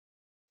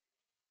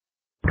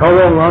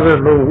6ငါး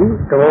လုံး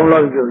တဘောလော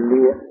က်ကျ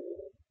လေး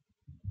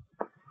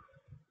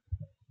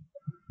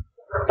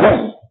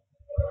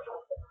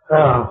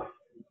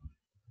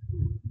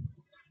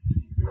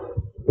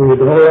ဒီ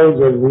တဘောလောက်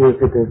ကျလေး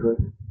ဖြစ်တဲ့ဆို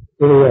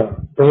ဒီရ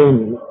တိုင်း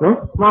နော်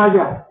မှားကြ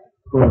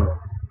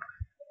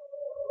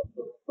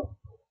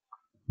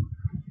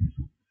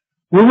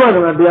ဝိပဿ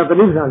နာတရားပ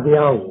ရိစ္ဆာတ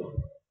ရားကို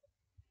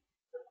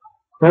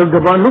ဒါက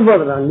ဘာနုပ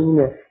ဒနာနည်း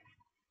နဲ့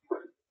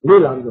လေ့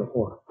လာပြီးတော့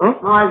ဟောနော်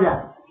မှားကြ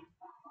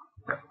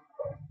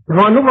ဓမ္မ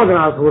နုပဒ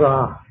နာဆိုတာ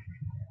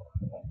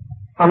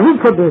အမိ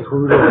ဖြစ်တဲ့ဆို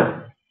လို့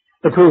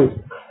တချို့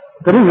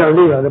ပရိစ္ဆာ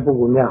လေ့လာတဲ့ပုဂ္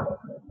ဂိုလ်များ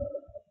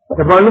ဓ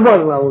မ္မနုပ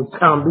ဒနာကို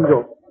ခြံပြီး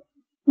တော့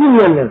ပြည့်ရ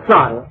နဲ့စတ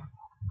ယ်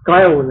ကာ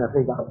ယဝိညာဉ်စိ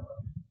တ်က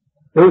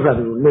ဒုက္ခ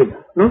တွေကိုလေ့လာ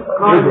နော်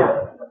မှားကြ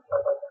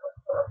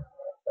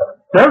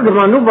ဒါဓမ္မ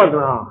နုပဒ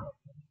နာ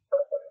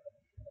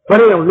ဘယ်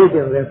လိုလေ့ကျ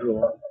င့်လဲဆို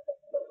တော့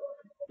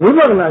ဝိပ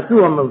ဿနာကျူ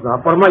အောင်လို့ဆိုတာ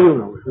ပရမယုံ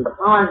တော်ကိုဆိုတာ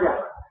မှန်ပါဗျာ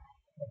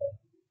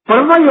ပရ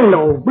မယုံ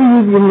တော်ကို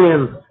ပြီးပြင်းပြ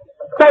င်း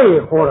တိုက်ရ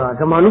ဟောတာ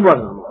ဓမ္မနုပဒ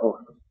နာမဟော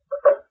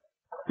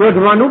ဘူးဓ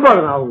မ္မနုပဒ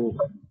နာကို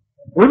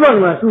ဝိပဿ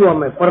နာကျူအောင်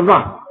မဲ့ပရမ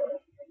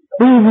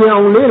ပြီးပြင်း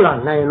အောင်လေ့လာ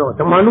နိုင်တော့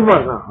ဓမ္မနုပ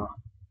ဒနာဟာ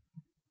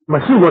မ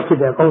ရှိဘဖြစ်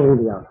တဲ့အကောင်းဆုံး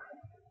တရား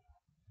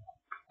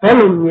အဲ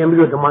လိုမြင်ပြီး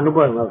တော့ဓမ္မနုပ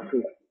ဒနာ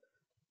ကို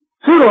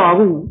ရှိတော့အ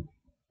ခု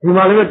ဒီ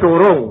မှာလည်းတော်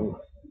တော့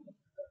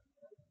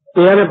တ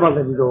ရားနဲ့ပတ်သ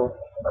က်ပြီးတော့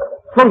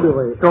ဟုတ်တယ်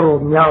ပဲတော်တော်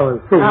များ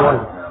စိတ်သွားတ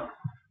ယ်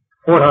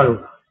ဟောထားလို့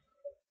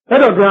အဲ့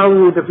တော့တရား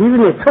ဦးတပီး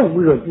နဲ့ထုတ်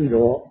ပြီးတော့ကြည့်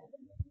တော့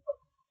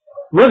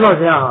မြတ်စွာ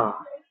ဘုရားဟာ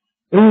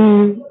ဒီ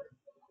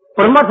ပ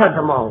ရမတ္ထဓ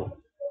မ္မကို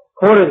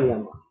ခေါ်တဲ့နေရာ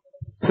မှာ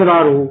ဆရာ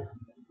တို့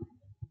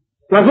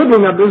ရသုပ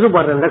ညာပိစု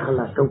ပါဒလက္ခ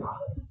ဏာဒုက္ခ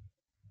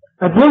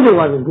အပြည့်စုံ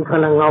ပါရင်ဒီခ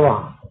န္ဓာ၅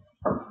ပါး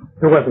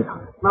ဒုက္ခသစ္စာ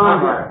မှန်ပါ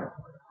ဗျာ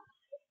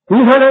ဒီ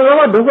ခန္ဓာ၅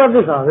ပါးဒုက္ခသ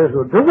စ္စာပဲ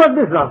ဆိုဒုက္ခသ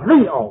စ္စာသိ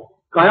အောင်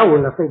ကာယဝိ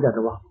ညာဉ်စိတ်ဓာတ်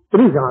တော့ပ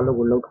ရိစ္ဆာအလုပ်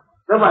ကိုလုပ်တာ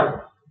ဟုတ်ပါဘူး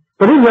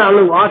ပရိစ္ဆာအ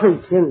လုပ်အားထုတ်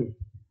ခြင်း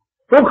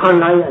ဒုက္ခ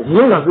နာရဲ့အရ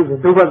င်းကဖြစ်တဲ့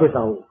ဒုက္ခသစ္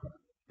စာ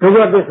ကို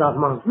ဒုက္ခသစ္စာ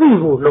မှသိ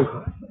ဖို့လုပ်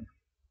တာ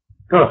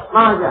ဟုတ်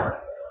ပါကြ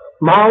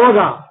မဟာဝက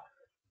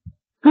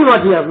ပြပါ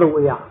တရားလုပ်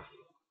အရာ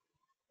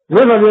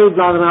မြေပမြေ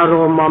သာသနာ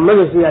တော်မှာမဂ္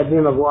ဂရှိအချ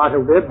င်းကိုအားထု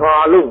တ်တယ်ဘာ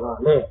လို့က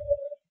လဲ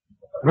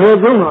ဘယ်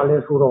ကျုံးကလဲ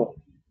ဆိုတော့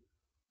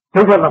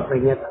ဒုက္ခသပိ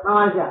နေတာမှန်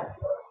ပါကြ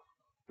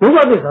ဒုက္ခ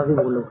သစ္စာသိ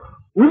ဖို့လုပ်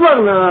ဝိပ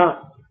ဿနာ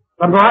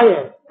သမား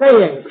ရဲ့တဲ့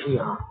ရဲ့ဖြေ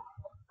ဟာ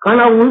ခန္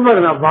ဓာဝိပဿ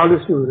နာဘာ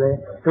လို့ရှိလဲ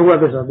ဒုက္ခ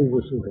သစ္စာသိ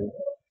ဖို့ရှိတယ်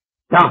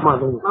ဒါမှ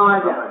သုံးမှန်ပါ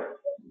ကြ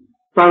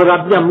သာဝရ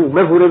ပြတ်မှု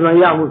မေဖို့ရံ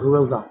ရမှုဆို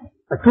တော့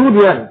အထူးတ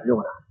ရားပြော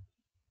တာ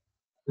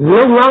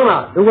လုံငန်းက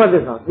ဒုက္ခသ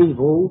စ္စာသိ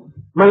ဖို့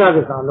မဂ္ဂသ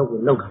စ္စာလုပ်ကို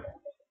လုပ်တာ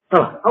ဟု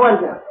တ်လားဟုတ်ပါ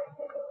ကြ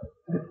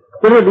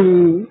တို့ဒီ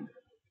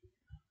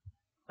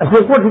အရှ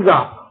င်ကိုဋ္ဌိက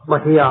မ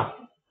ထေရ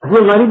အရှ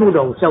င်ဂါရိပုတ္တ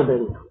ကိုလျှောက်တယ်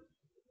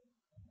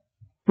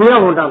တရား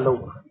ဟောတာလုပ်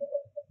ပါ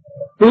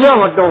တရား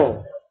ဟောတော့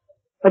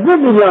အပြစ်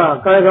တရား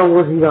ကာယကံဝ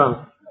စီကံ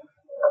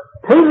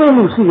ထိမ့်သိမ့်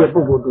မှုရှိတဲ့ပု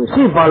ဂ္ဂိုလ်တွေ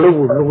ရှေ့ပါလို့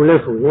ကိုလိုလဲ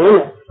ဆိုရင်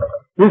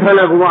ဒီခန္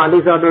ဓာကိုယ်ကအနိ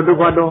စ္စတော့ဒုက္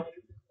ခတော့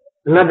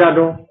အနတ္တ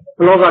တော့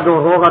လောကတော့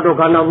ရောဂတော့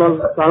ခန္ဓာတော့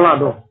သံဃာ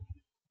တော့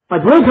အ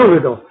ကျိုးချု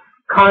ပ်တော့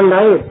ခန္ဓာ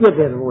ရဲ့ပြည့်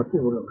တဲ့သဘောသိ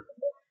ဖို့လုပ်တယ်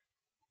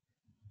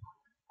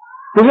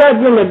ဒီက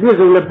ပြည့်နဲ့ပြည့်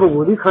စုံတဲ့ပုဂ္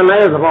ဂိုလ်ဒီခန္ဓာ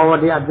ရဲ့သဘာဝ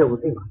တရားပြည့်ကို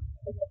သိမှာ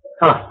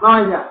ဟုတ်လားမှန်ပါ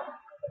ဗျာ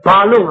ဘာ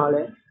လို့ဟာ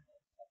လဲ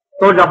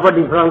သောတာပတ္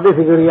တိဖရံသစ္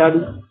စေကရိယာ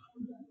တိ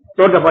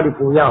သောတာပတ္တိ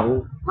ပူရဟု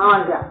မှန်ပါ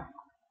ဗျာ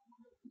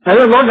ဒါ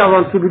ကြောင့်သောတာပ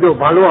န်ဖြစ်ပြီးတော့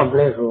ဘာလို့အောင်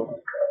လဲဆို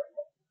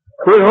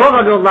ဒီဟောက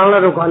တော့သံဃာ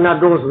တို့ခန္ဓာ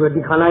တို့ဆိုတဲ့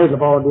ဒီခန္ဓာရဲ့သ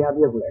ဘာဝတရားပြ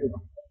ည့်ကိုသိ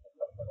မှာ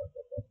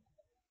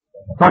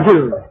ဘာဖြစ်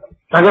လို့လဲ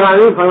သက္ကရာ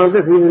လေးဖရံသ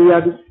စ္စေကရိယာ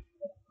တိ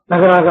သ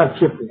က္ကရာက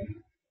ဖြစ်ပြီ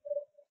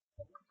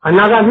အ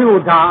နာဂတ်ဖြစ်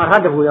ဖို့ဒါအရဟ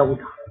တကိုရောက်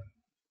တာ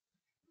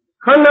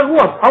ခန္ဓာကို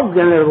ဖောက်ပြ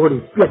န်တဲ့သဘောတွေ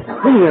ပြတ်တာ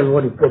သိတဲ့သ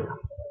ဘောတွေပြတ်တာ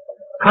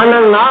ခန္ဓာ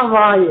၅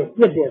ပါးရဲ့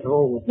ပြတ်တဲ့သ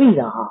ဘောကိုသိ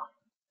တာဟာ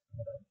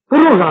ပု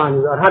ရုဇာနေ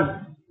အရဟတ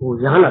ကို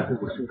ရဟန္တာဖြစ်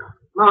ဖို့ရှိတာ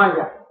မှန်ပါ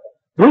ဗျာ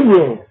ဒီပြ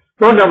င်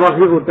သောတာပန်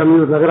ဖြစ်ဖို့တစ်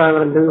မျိုးသက္ကရာက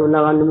တစ်မျိုးအနာ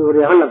ဂတ်တစ်မျိုး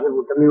ရဟန္တာဖြစ်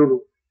ဖို့တစ်မျိုး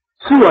လို့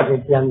ရှိရတဲ့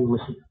ကြံမျိုးမ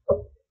ရှိ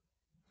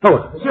ဟုတ်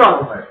မရှိပါ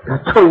ဘူးဒါ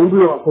ချုပ်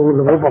ပြီးတော့အကုန်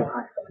သဘောပေါက်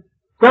ထားတယ်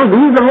ကျောင်းဒီ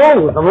သဘော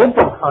ကိုသဘော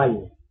ပေါက်ထားရ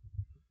င်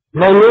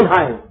နိုင်နေ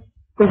ထားရင်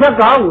တစ်ချက်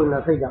ကားဝင်လာ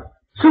စိတ်က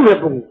ရှိတဲ့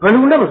ပုံဘယ်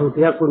လိုလဲမဆိုတ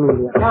ရားကိုနေ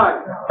ရ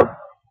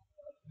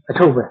အ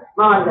ထုတ်ပဲ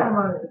မှန်ပါဗျာ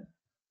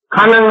ခ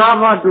န္ဓာ၅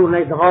ပါးတူ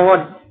လိုက်သဘော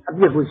အ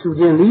ပြစ်ကိုရှု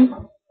ခြင်းသည်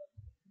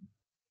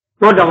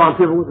သောတာပန်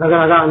ဖြစ်ဖို့သက္က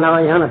ရာကအနာဂ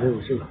တ်ယဟန္တာဖြစ်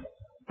ဖို့ရှိတာ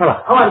ဟုတ်လား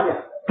ဟုတ်ပါဗျာ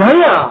ဒါ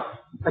ရ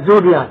အ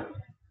ကျိုးတရား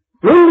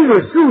မိမိ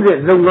တို့ရှုတဲ့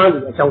လုပ်ငန်း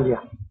တွေအကြောင်းတ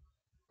ရား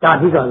ဒါအ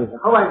ဓိကလေးဟု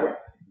တ်ပါဗျာ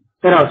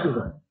အဲ့တော့ရှု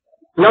တာ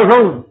နောက်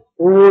ဆုံး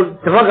ဟို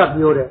တစ်ပတ်က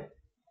ပြောတဲ့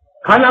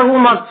ခန္ဓာကို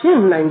ယ်မှာဖြစ်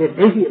နိုင်တဲ့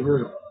ဒိဋ္ဌိအမျိုး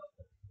စုံ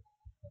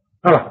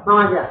ဟုတ်လားမှန်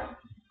ပါဗျာ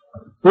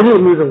ဒီလို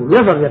မျိုးစုံမြ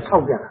တ်စွာဘုရားထော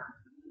က်ပြတာ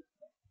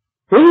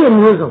ဒီလို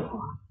မျိုးစုံ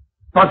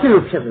ဘာဖြစ်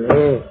လို့ဖြစ်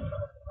လဲ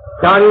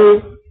ဒါတွေ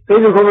သိ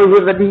စုခုံဝိ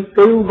သတိ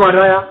သိဥပါ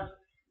ဒာယ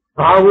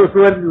ဘာကို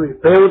ဆွဲပြီးဘယ်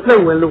ကိုသိ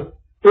ဝင်လို့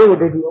ဒီကို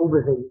ဒိဋ္ဌိဥပ္ပ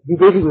စေဒီ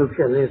ဒိဋ္ဌိမျိုးဖြ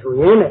စ်လဲဆို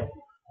ရင်တဲ့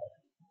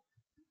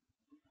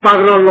ပါက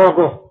ရောလော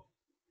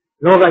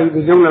ကကြီး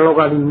ဒီကျုံးတဲ့လော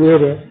ကကြီးမြဲ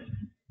တယ်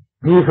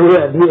ဒီဆို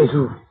တဲ့ဒီအ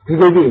စုဒီ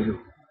ဒိဋ္ဌိအစု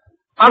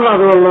အပါ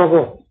ကရောလောက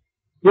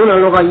ကျုံးတဲ့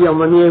လောကကြီးအောင်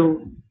မမြဲဘူး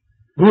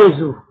ဒီအ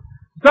စု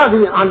စသ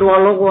ည်အန္တဝါ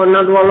လောကအန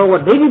န္တဝါလောက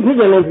ဒိဋ္ဌိဖြစ်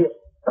ခြင်းလည်းဖြစ်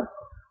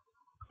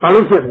ဘာ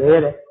လို့ဖြစ်လဲ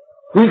တဲ့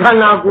ဒီခန္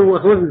ဓာကိုယ်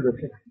အစိုးရလို့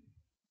ဖြစ်တယ်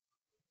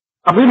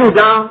အဘိဓိ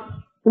တံ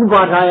ဥ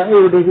ပါဒါယအေ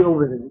ဝဒိဋ္ဌိဥပ္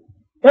ပဒိ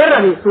အဲ့ဒါ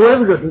ကြီးစွဲ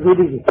ပြီးတော့ဒီဒိဋ္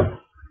ဌိကြီး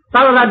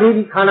သာဝရဒိဋ္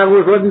ဌိခန္ဓာကို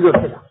ယ်စွဲပြီးတော့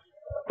ဖြစ်တာ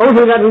ဥစ္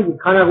စေကဒိဋ္ဌိ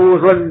ခန္ဓာကိုယ်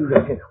စွဲပြီး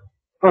တော့ဖြစ်တာ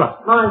ဟုတ်လား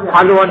မှန်ပါဗျာအ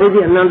န္တဝါဒိဋ္ဌိ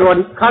အနန္တဝါ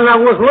ဒိခန္ဓာ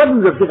ကိုယ်စွဲ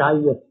ပြီးတော့ဖြစ်တာ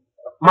ကြီးပဲ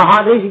မဟာ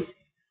ဒိဋ္ဌိ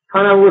ခ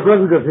န္ဓာကိုယ်ဆွဲ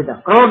ပြီးတော့ဖြစ်တာ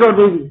ကရောတော်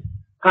ဒိဋ္ဌိ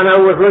ခန္ဓာ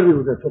ကိုယ်ဆွဲပြီး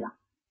တော့ဖြစ်တာ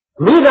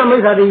မိဂမိ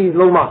စ္ဆာဒိဋ္ဌိ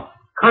လုံးမှာ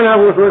ခန္ဓာ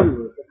ကိုယ်ဆွဲပြီး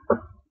တော့ဖြစ်တာ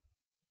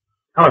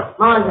ဟုတ်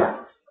မှန်ပါဗျာ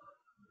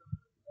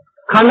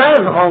ခန္ဓာ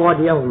ရဲ့သဘောဝ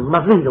တရားကိုမ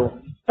သိတော့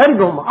အဲ့ဒီ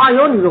တော့အာ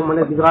ယောနေတော့မ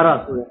နဲ့ဒီကာရ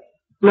ဆိုရဲ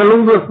နှ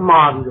လုံးသွင်း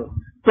မှားပြီးတော့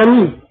တန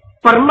ည်း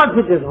ပရမတ်ဖြ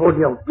စ်တဲ့သဘောတ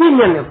ရားကိုပြည့်ည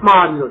က်နဲ့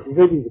မှားပြီးတော့ဒီ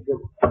ဒိဋ္ဌိကိုဖြစ်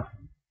ဟုတ်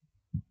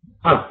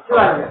ကျွ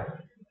တ်ရတယ်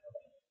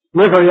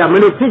မြတ်စွာဘုရားမ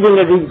လို့ဖြစ်ခြင်း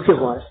တဲ့ဒိဋ္ဌိဖြစ်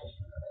သွားတယ်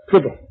ဖြ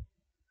စ်တယ်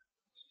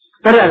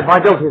အဲ့ဒါဘာ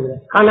ကြောင့်ဖြစ်လဲ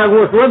ခန္ဓာ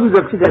ကိုယ်ဆွဲပြီး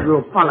တော့ဖြစ်တဲ့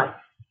လို့ဖတ်လိုက်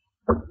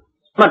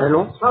မှတ်တယ်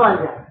နော်မှတ်ပါ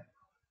ဗျာ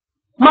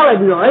မှတ်လိုက်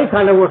ပြီးတော့အဲ့ခ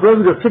န္ဓာကိုယ်ဆွဲ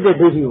ပြီးတော့ဖြစ်တဲ့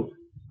ဒိဋ္ဌိကို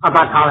အ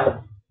ပါထားလိုက်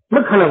မ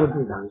ခန္ဓာကိုယ်ကြ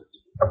ည့်တာ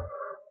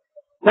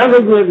နောက်ကြ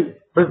ည့်ပြီး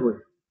ဘယ်ကို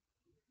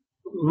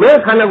မဲ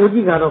ခန္ဓာကိုယ်ကြ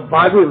ည့်တာတော့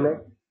ဘာတွေ့လဲ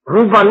ရူ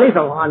ပနိစ္စ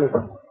ဝါနိစ္စ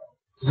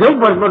ရုပ်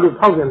ပတ်ပတ်လို့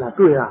ဖောက်ပြန်တာ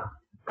တွေ့တာ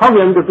ဖောက်ပြ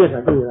န်ပြီးတော့ပြက်တာ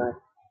တွေ့တာ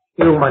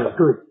ဒီလိုမှလည်း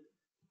တွေ့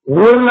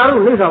ဝေဒနာ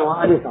လို့နိစ္စဝါ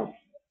အနိစ္စ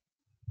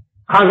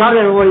ခံစား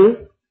တဲ့ဘောကြီး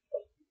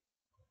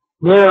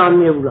မြဲတာ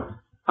မြဲဘူးလား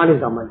အနိစ္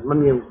စမှမ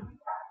မြဲဘူး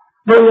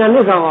ပုံညာ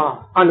နိစ္စက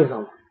အနိစ္စ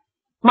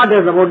မှတ်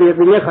တဲ့သဘောတည်း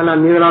ပြည့်ခန္ဓာ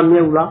မြဲလားမြဲ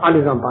ဘူးလားအနိ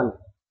စ္စပါနေ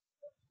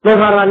သင်္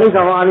ခါရနိစ္စ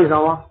ကအနိစ္စ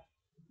ဝါ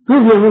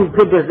သူ့ပြင်းမှုဖြ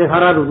စ်တဲ့သင်္ခါ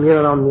ရတို့မြဲ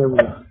လားမြဲဘူး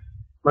လား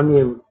မ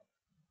မြဲဘူး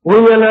ဝိ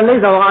ညာဏနိ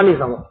စ္စကအနိစ္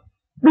စဝါ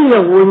ပြီးရ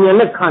ဝိညာဉ်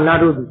နဲ့ခန္ဓာ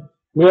တို့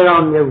မြဲ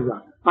လားမြဲဘူး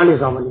လားအနိစ္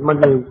စမ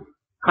မြဲဘူး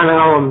ခန္ဓာ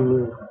ကောမမြဲ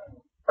ဘူး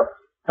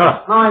ဟုတ်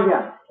မှားကြ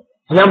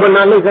ယံပ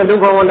နာနိစ္စဒု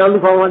က္ခဝန္တဒု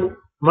က္ခဝန္တ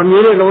မမြဲ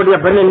တဲ့သဘောတ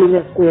ရားဘယ်နဲ့နည်း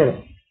လဲသိရတယ်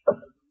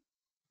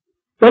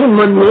အဲ့ဒီ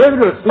မမြဲ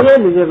ပြီးတော့သိရ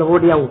နေတဲ့သဘော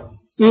တရားကို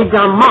ဧက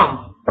မ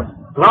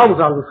လောက်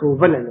စားလို့ဆို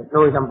ဘယ်နဲ့လဲ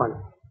တော့ရမ်းပါလဲ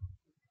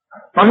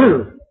ဘာဖြစ်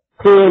လို့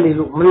သိရနေ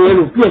လို့မမြဲ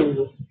လို့ပြည့်နေ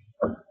လို့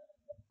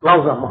လော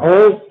က်စားမဟု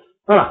တ်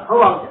ဟုတ်လားဟု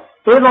တ်ပါဘူး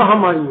သေသောဟ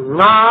မကြီး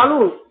ငါ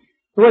လို့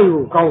သွေး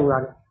ကိုကောင်းလာ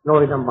တယ်တော့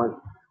ရမ်းပါလဲ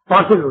ဘာ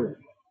ဖြစ်လို့လဲ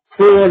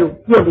သိရလို့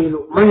ပြည့်နေ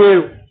လို့မမြဲ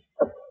လို့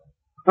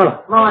ဟုတ်လား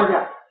မှန်ပါဗျ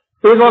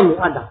သေသောမြ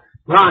အတ္တ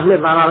ငါနှ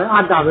စ်ပါးပဲအ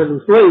တ္တပဲ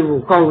လို့သွေးကို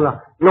ကောင်းလာ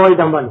တော့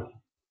ရမ်းပါလဲ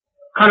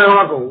ခန္ဓာ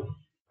ကကုန်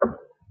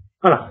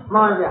ဟုတ်လားမှ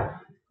န်ပါဗျာ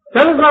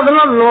ဒါကလ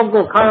ည်းလောက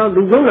ခန္ဓာ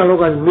ဒီကျုံးတဲ့လော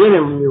ကမြင်းနေ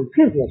မမျိုးဖြ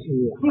စ်เสียရှိ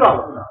ရရှိပါ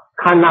ဘူး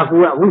ခန္ဓာကို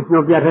ယ်ကဝိပ္ပယ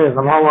ပြတဲ့သ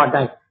ဘာဝအ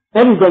တိုင်း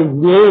အဲ့ဒီတိုင်း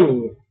မြင်းနေ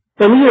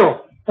တနည်းတော့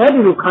အဲ့ဒီ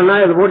လိုခန္ဓာ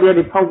ရဲ့သဘောတရား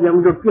တွေဖောက်ပြန်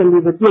ပြီးတော့ပြင့်နေ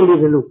တ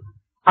ယ်လို့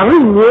အခု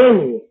မြင်း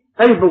နေ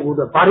အဲ့ဒီပုဂ္ဂိုလ်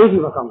တော့ဗာရိတိ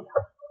မကမှာ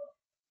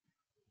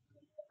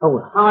ဟုတ်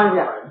လားမှန်ပါ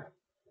ဗျာ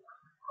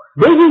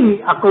ဒိဋ္ဌိ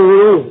အကုန်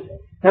လုံး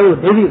အဲ့လို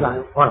ဒိဋ္ဌိက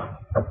ဟော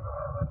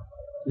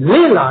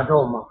လေ့လာ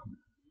တော့မှ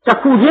တစ်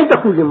ခုချင်းတ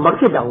စ်ခုချင်းမ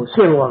ဖြစ်တာကိုရှ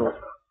င်းသွားတော့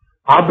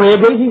အဘယ်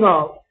ဒိဋ္ဌိက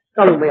က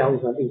လို့မရ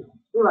ဘူးဆိုပြီး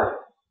ဟုတ်လား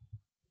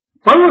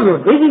ဘာလို့လဲ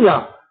ဒိဋ္ဌိက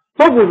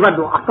ပုဂ္ဂိုလ်ဘတ်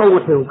တော့အကောင့်ဝ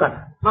တ်ထဲကိုကတ်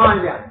မှန်ပါ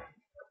ဗျာ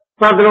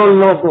သတ္တရော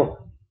လောကော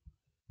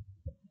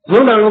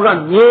ယုံနာလောက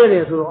မြဲတ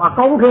ယ်ဆိုတော့အ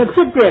ကောင့်ထဲဖြ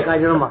စ်တဲ့အခါ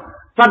ကျတော့မှ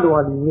သတ္တဝါ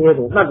ကြီးမြဲတ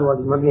ယ်သတ္တဝါ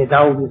ကြီးမမြဲ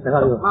တော့ဘူးစ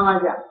ကားပြောမှန်ပါ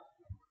ဗျာ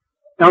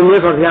တောင်းမြဲ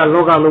ဆိုဘုရား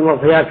လောကလုံးက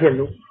ဘုရားဖြစ်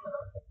လို့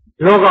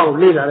လောကကို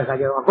လေ့လာတဲ့အခါ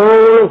ကျတော့အကုန်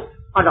လုံး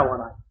အတ္တဝါ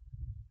ဒ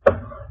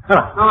ဟုတ်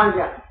လားမှန်ပါ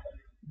ဗျာ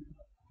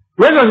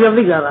မြတ်စွာဘုရား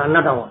သိကြတာအန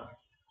တ္တဝါ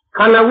ခ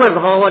န္ဓာဝက်သ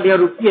ဘောဝတရား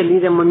တို့ပြည့်နေ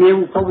တယ်မမြဲ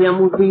ဘူးပေါက်ပြန်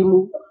မှုပြီးမှု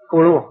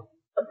ကိုလုံး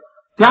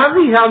ဓာ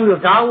သိထားပြီး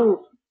တော့ဓာတ်ကို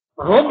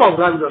ရောပေါက်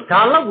ထားပြီးတော့ဓာ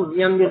တ်လောက်ကို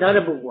ပြန်မြင်ထား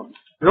တဲ့ပုဂ္ဂိုလ်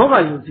ကလောက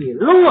ယူကြည့်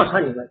လုံးဝဆ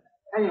န့်ကျင်လိုက်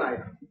အဲ့ဒီပါလေ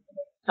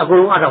အကုန်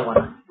လုံးအထောက်ပါ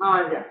လားမှန်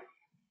ပါဗျာ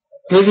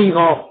ဒေဒီ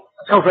ဟော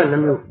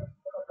62မျိုး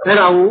အဲ့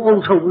ဒါကိုအု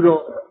ပ်ချုပ်ပြီး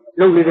တော့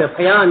လုပ်နေတဲ့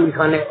ဘုရားအမိ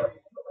ခံတဲ့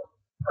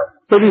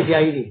တိတိဆရာ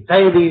ကြီးတွေတို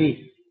င်းသေးတွေ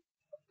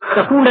တ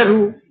စ်ခုနဲ့တစ်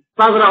ခု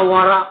သာသနာဝါ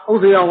ဒဥ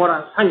ဒယဝါဒ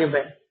ဆန့်ကျင်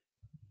ပဲ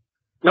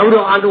နောက်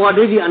တော့အန္တဝါ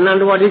ဒိဋ္ဌိအနန္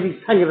တဝါဒိဋ္ဌိ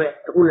ဆန့်ကျင်ပဲ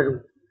တခုနဲ့တခု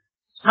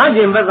ဆန့်ကျ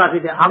င်ဘက်ကဖြ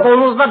စ်တဲ့အကုန်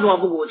လုံးသတ္တဝါ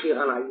ပုဂ္ဂိုလ်အခြေ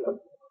ခံလာကြီး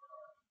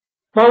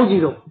ပေါင်းကြ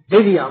ည့်တော့ဒိ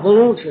ဋ္ဌိကအကုန်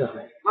လုံးအခြေခံတ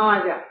ယ်မှန်ပါ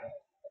ဗျာ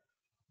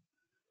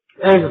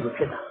အဲ့လို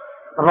ဖြစ်တာ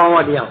သဘာဝ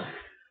တရား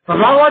ကိုသ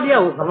ဘာဝ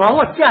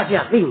ကြ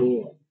သိနေတ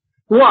ယ်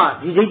ကိုက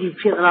ဒီဒိဋ္ဌိ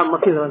ဖြစ်သလားမ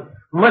ဖြစ်သလား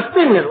မ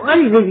သိနဲ့တော့အဲ့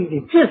ဒီဒိဋ္ဌိတွေ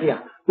ဖြစ်เสีย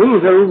ဘု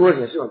ရားရုပ်ဘောเ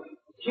สียရှိ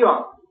ပါ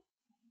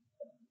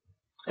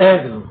အဲ့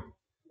လို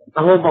သ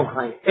ဘောပေါက်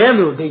ခိုင်းအဲ့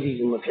လိုဒိဋ္ဌိ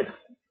ကမဖြစ်တာ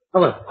ဟု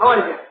တ်ပါလားဟုတ်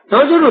ပါဗျာ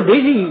တော့ကျတော့ဒိ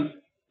ဋ္ဌိ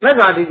သက္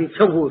ကာဒိဋ္ဌိ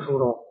ချုပ်ဖို့ဆို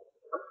တော့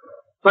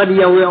ပတ္တိ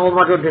ယဝေဩမ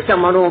တော်ဒသ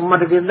မနောမတ္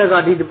တကေသက္ကာ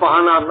ဒိဋ္ဌိပါဟ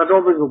နာသ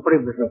တော်ပိကိုပြိ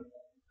ပ္ပစေလှ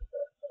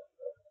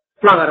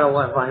ကြတော့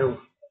ဘာလို့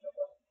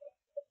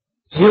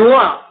ဇေဝ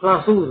သံ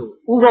စု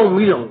ဥကောင်း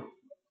မိတော်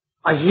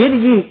အရေးတ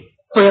ကြီး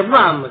ပယ်ပ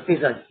မသိ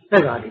စားသ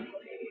က္ကာဒိဋ္ဌိ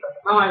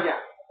မှန်ပါဗျာ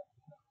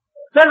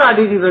သက္ကာ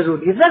ဒိဋ္ဌိပဲဆို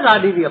ဒီသက္ကာ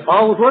ဒိဋ္ဌိကဘာ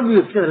ကိုဆို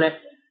ပြီးဖြစ်တယ်လဲ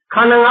ခ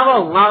န္ဓာ၅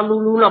ပါးငါ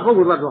လူနာပုဂ္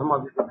ဂိုလ်တော်မှ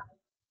ဖြစ်တာ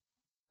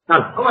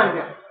ဟုတ်ပါ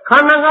ဗျာခ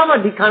န္ဓာ၅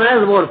ပါးဒီခန္ဓာရဲ့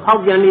သဘောဖော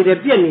က်ပြန်နေတယ်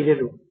ပြက်နေတယ်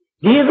လို့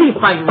ဒီအသိ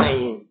ပိုင်နိုင်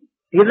ရင်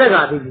ဒီသက္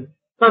ကာဒိဋ္ဌိ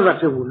သတ်သတ်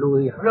ဖြစ်ဖို့လို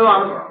ရမလိုပါ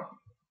ဘူး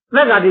သ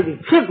က္ကာဒိဋ္ဌိ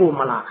ဖြစ်ကို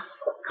မလား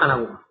ခန္ဓာ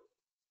ကို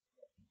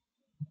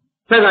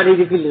သက္ကာဒိဋ္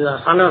ဌိကိလေသာ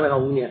သန္တာက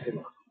ဝိနည်းဖြစ်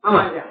မှာမှန်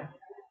ပါဗျာ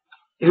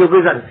ဒီလိုပြဿ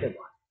နာဖြစ်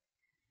သွား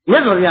မြ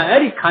တ်စွာဘုရားအဲ့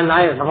ဒီခန္ဓာ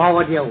ရဲ့သဘာဝ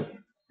တရားကို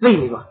သိ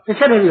နေပါတစ်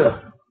ချက်တည်းပြော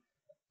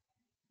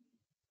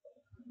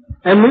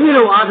မိမိ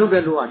တို့အားထုတ်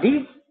တဲ့လူကဒီ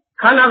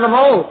ခန္ဓာသ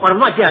ဘောကိုပရ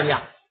မတ်ကြကြ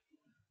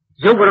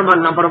ရုပ်ပရမတ်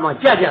နာမ်ပရမတ်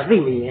ကြကြသိ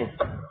နေရင်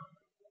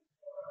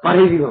ဗာ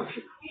ဒိဋ္ဌိမှဖြ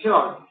စ်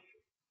ပါ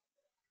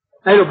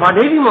အဲ့လိုဗာ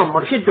ဒိဋ္ဌိမှမ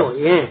ဖြစ်တော့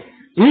ရင်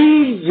ဒီ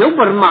ရုပ်ပ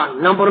ရမတ်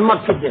နာမ်ပရမတ်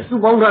ဖြစ်တဲ့စု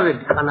ပေါင်းထားတဲ့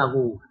ခန္ဓာ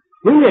ကို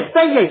မိမိ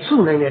တိုက်ရိုက်စု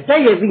နိုင်တဲ့တို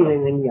က်ရိုက်သိနို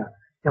င်တဲ့နည်း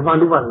ကဓမ္မ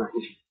နုပါဒနာ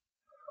ရှိ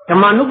ဓ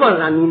မ္မနုပါဒ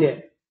နာနည်းနဲ့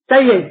တို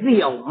က်ရိုက်သိ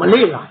အောင်မ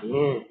လေ့လာရ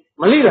င်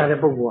မလေ့လာတဲ့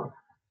ပုဂ္ဂိုလ်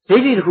ကဒိ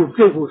ဋ္ဌိတစ်ခု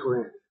ပြုတ်ဖို့ဆိုရ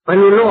င်ဘယ်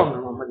လိုလုပ်အော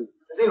င်မသိ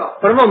ဘူးသိပါ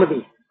ပရမတ်မသိ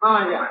မှန်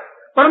ပါဗျာ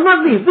ပရမတ်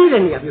သိ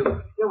တဲ့နေရာပြုတ်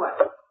ပြုတ်ပါ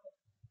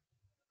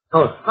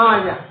ဟုတ်မှန်ပါ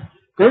ဗျာဒါ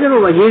ကြော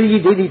င့်ရေး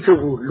ကြီးဒိဋ္ဌိချုပ်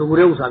ကိုလို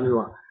တဲ့ဥစ္စာမျိုး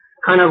က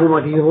ခန္ဓာကိုယ်မှာ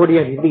ဒီသဘောတ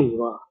ရားတွေသိနေ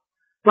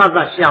ပါသ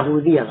တ်ရှာ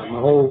ဖို့သိရတာမ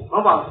ဟု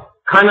တ်ပါဘူး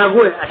ခန္ဓာ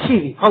ကိုယ်ရဲ့အရှိ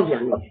ကြီးဖောက်ပြ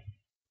န်နေတယ်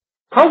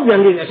ဖောက်ပြန်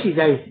နေတဲ့အရှိ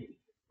တိုင်း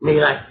နေ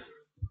လိုက်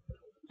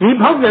ဒီ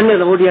ဖောက်ပြန်တဲ့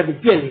သဘောတရားတွေ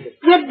ပြက်နေတယ်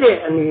ပြက်တဲ့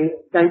အနေ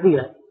တိုင်းသိ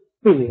လိုက်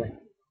သိနေလိုက်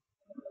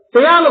တ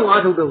ရားလုံး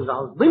အားထုတ်တဲ့ဥစ္စာ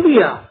ကိုသိပြီ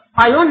လား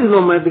အာယောဒီ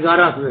လိုမဲ့ဒီကာ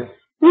ရဆိုရင်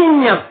ပြင်း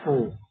ညက်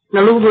ဖို့နှ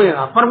လုံးသွင်း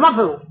တာပရမတ်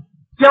ဖို့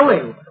ပြောင်းလို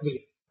က်လို့ဒီ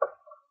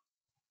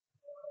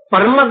ပ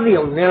ရမတ်သိ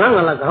အောင်နေလား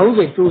ငါလားခေါင်း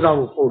ကျကျိုးစား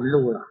ဖို့ပို့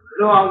လို့လား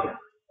လိုအောင်တယ်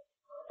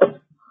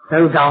ဒါ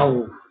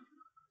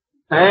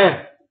တော့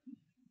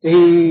ဒီ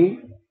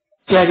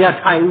ကြာ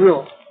ထိုင်ပြီး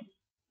တော့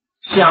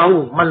ရှား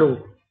ဖို့မလို့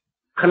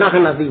ခဏခ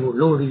ဏသိဖို့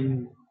လိုသည်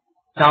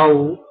ဒါ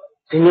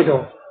ဒီနေ့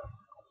တော့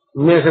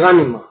နေစကား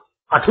နေမှာ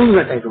အထူး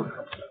နဲ့တိုက်တော့ဟုတ်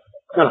လား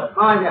ဟုတ်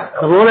ပါဗျာ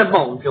သဘောနဲ့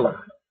ပေါ့အောင်ပြောတာ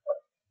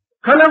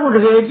ခန္ဓာကိုယ်တ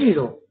ကယ်ကြည့်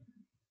တော့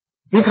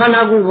ဒီခန္ဓာ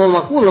ကိုယ်ပေါ်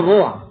မှာကိုယ်သဘော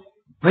ဟာ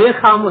ဘယ်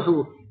ခါမှဆို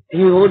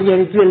ဒီဟိုဒီ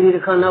ပြည့်နေ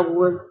တဲ့ခန္ဓာကို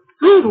ယ်ပဲ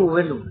သိဖို့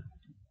ပဲလို့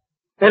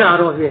အဲ့ဒါ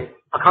တော့ဖြင့်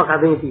အခါခါ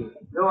သိသိ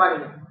လိုပါလိ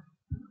မ့်မယ်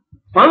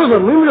ဘာလို့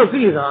ဆိုမိမိတို့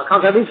သိတာအခါ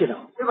ခါသိဖြစ်တာ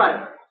ဖြစ်ပါ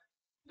ရဲ့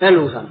အဲ့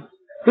လိုဆို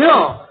ပြီး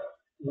တော့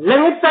လ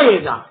ည်းတိုက်ရ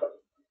တာ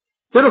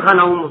တို့ခန္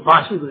ဓာကိုယ်မှာဘာ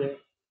ရှိကြလဲ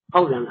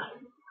ဟောက်ပြန်တာ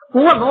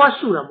ကိုယ်ကဘာ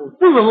ရှိတာမဟုတ်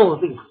သူ့သဘောကို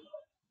သိတာ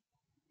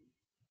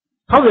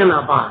ဟောက်ပြန်တာ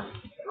ပါ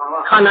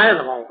ခန္ဓာရဲ့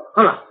သဘော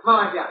ဟုတ်လားမှန်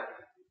ပါဗျာ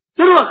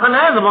တို့ကခန္ဓာ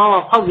ရဲ့သဘောက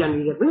ဖောက်ပြန်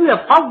နေတယ်ပြီး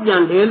တော့ဖောက်ပြ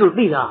န်တယ်လို့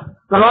သိတာ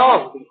သဘောကို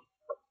သိ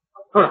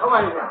ဟုတ်လားဟုတ်ပါ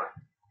ဗျာ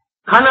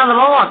ခန္ဓာသ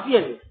ဘောကပြ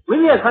ည့်နေမိ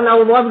မိရဲ့ခန္ဓာ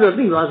ကိုသွားပြီးတော့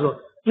သိသွားဆို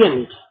ပြည့်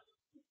နေတယ်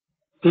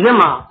ဒီထဲ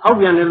မှာဖောက်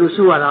ပြန်တယ်လို့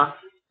ရှုရတာ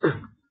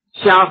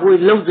ရှားဖွေ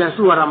လောက်ကြံ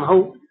ရှုရတာမဟု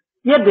တ်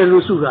ပြည့်တယ်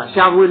လို့ရှုတာ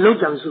ရှားဖွေလောက်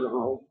ကြံရှုတာမ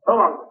ဟုတ်ဟုတ်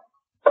ပါဘူး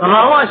သ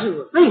ဘောရှိ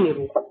ကိုသိနေ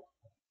ဘူး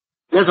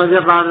လက်ဆိုပြ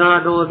သာသနာ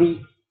တော်သည်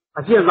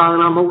အဖြစ်သာသ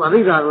နာမဟုတ်အသိ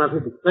သာသနာဖြ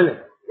စ်တယ်ဘယ်လဲ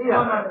သိပါ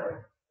ပါ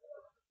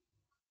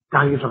ဒါ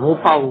ကြီးသဘော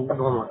ပေါက်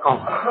တော့မှကော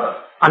င်း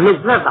အလုတ်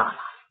သက်တာ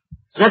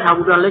လက်ထာ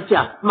ဘုရားလက်ကြ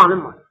မှန်တယ်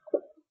မှန်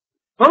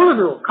ဘာလို့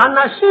လဲခန္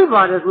ဓာရှိ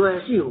ပါတယ်ဆိုရင်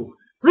ရှိကို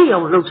သိအော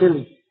င်လှုပ်ခြင်းသ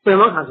ည်ပြန်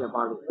မခံပြ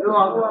ပါလို့ဟုတ်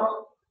ပါဘူး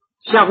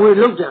ရှာဖွေ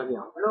လှုပ်ကြံပြ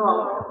အောင်ဟုတ်ပါ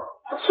ဘူး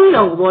ရှိ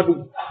အောင်ဘောတိ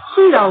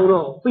ရှိအောင်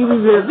တော့ပြီး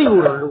ပြီးသိ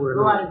ဖို့တော့လိုတယ်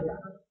ဟုတ်ပါဘူး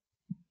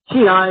ရှိ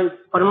တိုင်း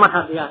ပရမတ္ထ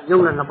တရားယုံ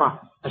နဲ့နှစ်ပါး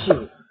အရှိ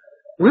ဘူး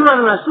ဝိပ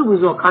ဿနာစုပြီး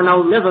ဆိုခန္ဓာ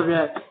ကိုလက်ဆိုပြ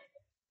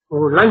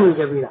လိုက်မြင်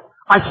ကြပြီလား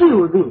အရှိ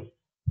ကိုသိ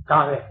ဒါ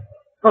ပဲ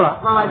ဟုတ်လား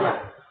မှန်ပါဗျာ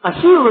အ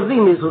ရှိကိုသိ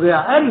နေဆို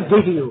တော့အဲ့ဒီဒိ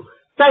ဋ္ဌိကို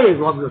တိုက်ရိုက်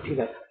သွားပြီးတော့ထိ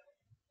လိုက်တာ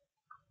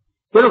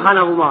ဒီလိုခန္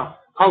ဓာကိုယ်မှာ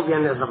ဟောက်ပြ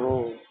န်တဲ့သဘော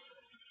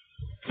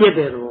ပြည့်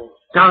တဲ့သဘော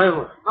ဒါပဲ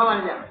ပေါ့မှန်ပါ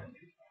ဗျာ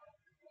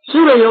ရှိ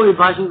တဲ့ယောဂီ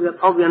ဘာရှိလဲ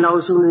ဟောက်ပြန်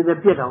တော့ရှုနေတယ်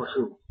ပြည့်တော့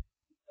ရှု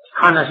ခ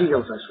န္ဓာရှိ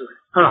တော့ဆိုရှု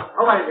ဟုတ်လား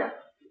ဟုတ်ပါဗျာ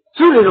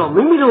ရှုနေတော့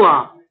မိမိတို့ဟာ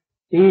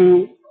ဒီ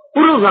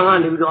ပုရုဇံက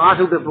နေပြီးတော့အား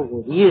ထုတ်တဲ့ပုဂ္ဂို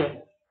လ်ကြီးရဲ့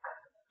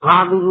ငါ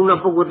သူလူနဲ့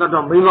ပုဂ္ဂိုလ်တတ်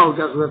တော့မိမအောင်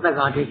ကြဆိုတဲ့သက်္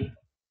ကာဒိဋ္ဌိ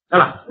ဟုတ်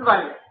လားဟုတ်ပါ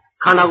ဗျာ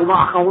ခန္ဓာကိုယ်မှာ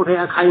အကောင်ထဲ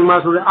အခိုင်မှာ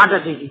ဆိုတဲ့အတ္တ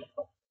ဒိဋ္ဌိ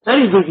အဲ့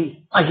ဒီဒိဋ္ဌိ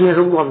အရင်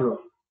ဆုံးသွားပြီးတော့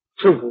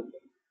ချုပ်ဖို့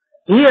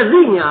ဒီရဲ့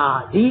သိညာ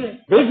ဒီ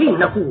ဒိဋ္ဌိ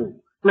နှစ်ခု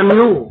နှ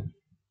မျိုး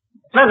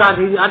သက်္ကာ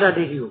ဒိဋ္ဌိအတ္တ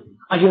ဒိဋ္ဌိကို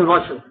အရင်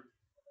သွားချုပ်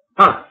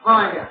ဟုတ်ပါ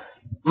ဗျာ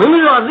မိမိ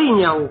တို့အသိ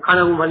ညာကိုခန္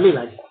ဓာကိုယ်မှာလေ့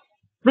လာကြည့်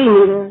သိ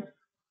နေတယ်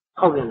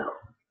ဟောက်ပြန်တော့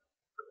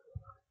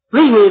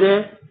သိနေတယ်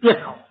ပြက်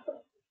တော့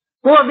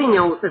ကိုယ်အသိ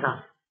ညာကိုစစ်တာ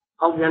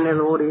ဟောက်ပြန်တဲ့သ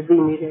ဘောတွေသိ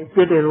နေတယ်ပြ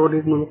က်တဲ့သဘောတွေ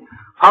သိနေ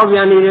ဟောက်ပြ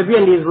န်နေတယ်ပြ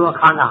က်နေတယ်ဆိုတော့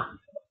ခန္ဓာ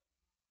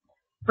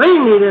သိ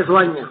နေတယ်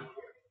ဆိုညာ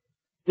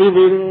သိ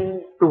နေတယ်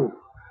သူ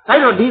အဲ့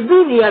တော့ဒီသိ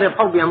နေရတဲ့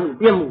ဖောက်ပြန်မှု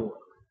ပြက်မှုကို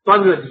သွား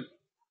ပြီးတော့ဒီ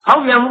ဟော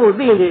က်ပြန်မှုကို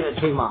သိနေတဲ့အ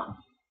ချိန်မှာ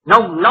နော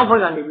က်ဘ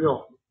က်ကနေပြီး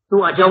တော့သူ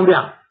အကြောင်းပြ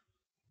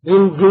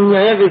ဒီ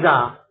ညာရဲ့ကိစ္စ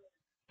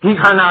ဒီ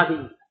ခန္ဓာသ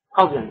ည်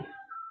ဟောက်ပြန်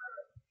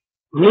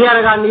နေရာ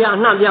ကနေရာအ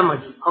နှံ့ပြမှ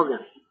ကြီးဟောက်ပြ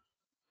န်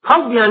ဖော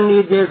က်ပြန်နေ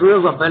တယ်ဆို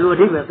တော့ဘယ်လိုအ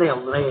ဓိပ္ပာယ်သိအော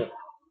င်လဲ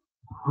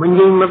မ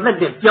ငြိမ်မသက်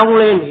တဲ့ပြောင်း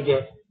လဲနေ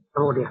တဲ့သ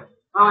ဘောတရား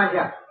မှန်ပါ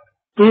ဗျာ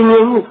ဒီငြိ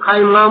မ်မှုခို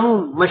င်မာမှု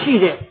မရှိ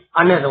တဲ့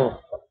အနဲ့တော့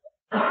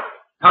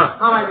ဟုတ်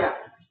မှန်ပါဗျာ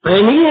ဘ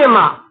ယ်နည်း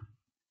မှ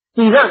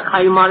ဒီက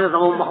ခိုင်မာတဲ့သ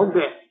ဘောမဟုတ်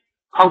တဲ့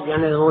ဟောက်ပြန်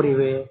တဲ့သဘောတွေ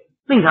ပဲ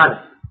သိထားတ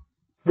ယ်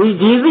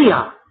ဒီသိ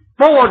ဟာ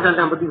ပေါ်ပေါ်တန်တ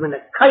န်မသိဘဲ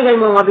နဲ့ခိုင်ခိုင်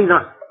မာမာသိ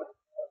ထား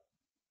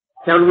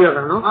ကျောင်းပြော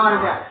တာနော်မှန်ပါ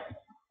ဗျာ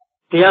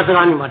တရားစ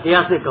ကားနေမှာတ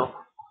ရားစစ်တော့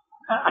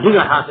အဓိက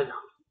ထားစစ်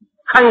တော့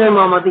ခိုင်ခိုင်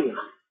မာမာသိ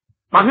လား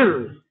ဘာဖြစ်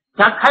လို့လဲ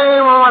ဒါခိုင်ခို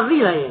င်မာမာသိ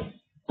လိုက်ရင်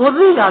ကို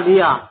သိတာလေး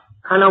က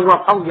ခန္ဓာက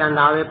ဖောက်ပြန်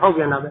တာပဲ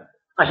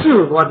အရှိ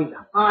ကိုသွားသိတာ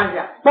မှန်ပါ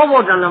ဗျာပေါ်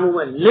ပေါ်တန်တန်မှု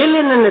ပဲလေး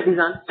လေးနက်နက်သိ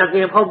တာတက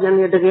ယ်ဖောက်ပြန်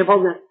နေတကယ်ဖော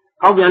က်ပြ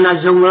န်တာ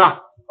ယုံလား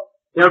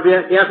要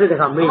别是这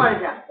个没，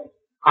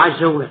还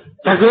修嘞，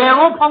这个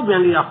我跑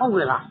遍的好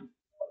个啦，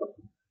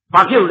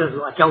把旧的时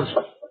候交起，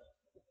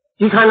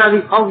你看那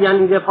里跑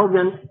遍的跑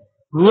遍，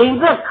人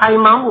家开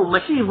盲目没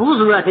事不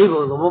是啊，这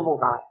个我不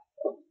打，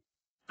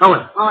好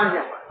了，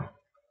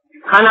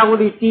看那我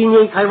的第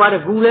年开发的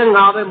姑娘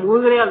啊，每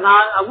个人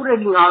啊，我这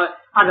里啊，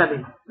阿这的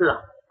是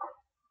吧？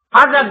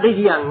阿这的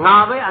呀，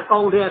啊，为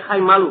高铁开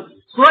马路，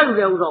所有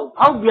的我说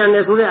跑遍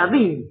的说的啊，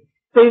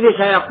这个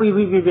才飞，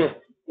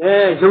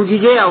手机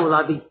这样我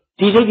说的，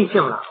这的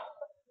行了，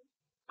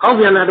跑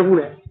遍那都不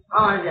嘞，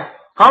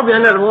跑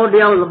遍那我这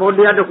样的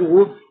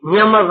户，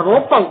你妈是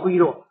我宝贵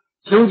了，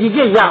手机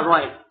这样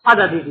来，阿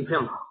这的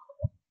行了，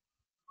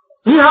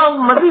以后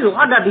没这种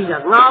阿这的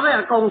呀，啊，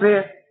为高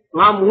铁。我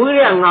每个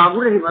人啊，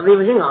我这里把这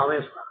个人啊，为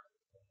啥？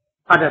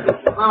阿这的，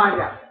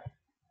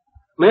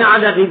没阿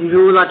这的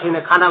就那天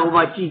呢，看到我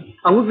把鸡，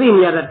啊，我这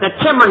面的，这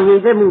前面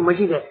你这没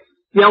事的，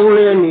表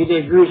来你的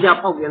月下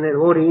跑遍的，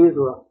我的意思，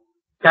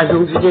在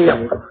手机这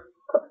样的，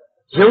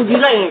手机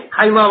那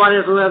开马把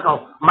的时候要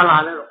搞，没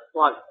拿来了，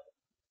哇，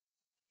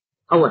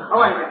好啊，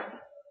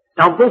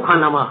到我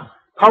看到嘛，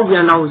跑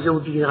遍那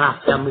手机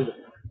啊，也没的，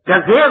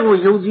这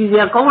个手机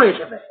也搞了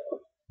些呗。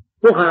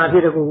我看他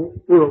这个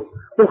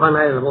我看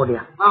他是好的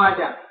呀。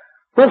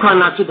我看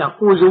他这个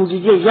我手机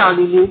这压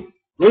力的，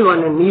那个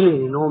呢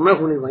你的，我没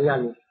和那个压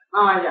力。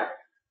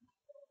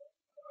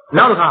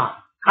然后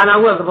看他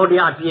我是好的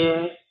呀，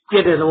别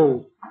的时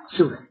候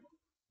修的，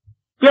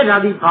别他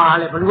的爬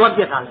嘞，不是我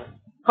别他嘞，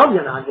好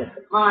别他别。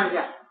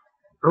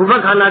如果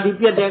看他的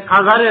别的，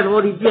看他的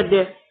我的别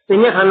的，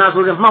人家看他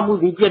说的马步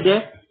的别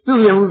的，右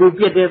边步的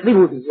别的，内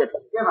部的别的，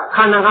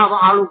看他把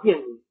阿路变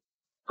的，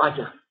发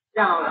现。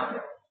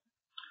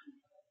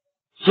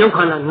小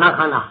看了，那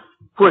看了，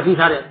过其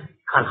他的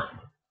看了，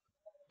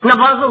那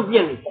把手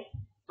变的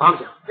方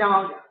向，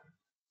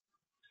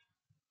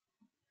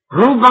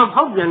如果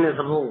跑变的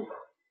时候，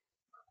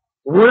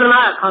无论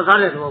哪看啥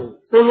的时候，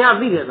人家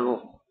对的时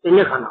候，人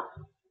家看到，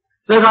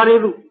在他的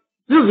路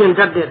右边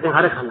站的，在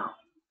他的看到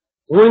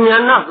，5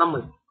年那什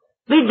么，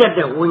对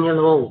的5年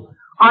时候，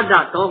阿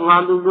家到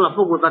俺都说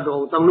不过他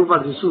都登录把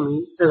这数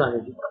据这个的，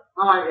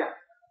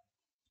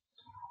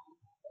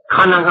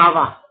看那个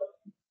吧，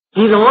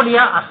其实我的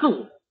啊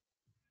数。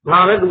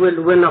俺们路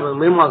边那边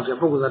没毛钱，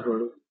不给他做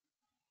了，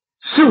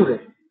收的，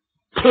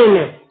天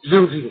的，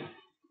邮寄的，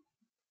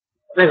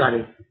那个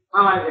的。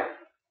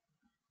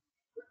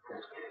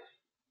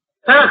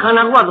但是看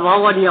那我是把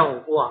我的要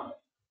我，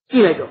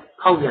进来就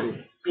跑遍的，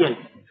遍的，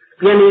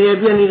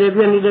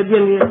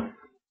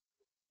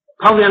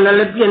跑遍的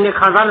来遍的，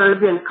看啥来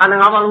遍的，看那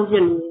俺把路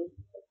遍的，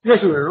别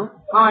收了。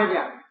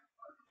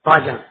八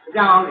千。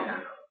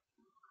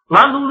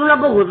俺路那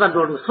不给他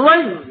做了，所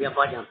以也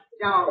八千。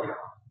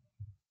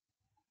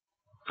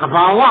他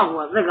把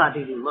我这个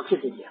地没撇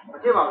的讲，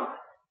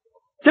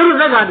就是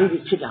这个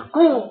地去讲，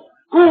过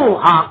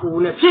下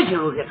过呢撇清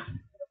楚给他，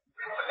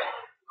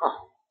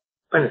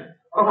本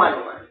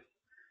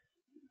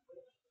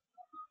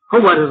后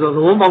来就说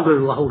我毛对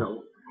我后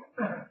头，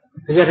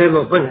人家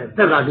说本来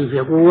这个地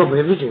撇我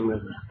没撇清楚，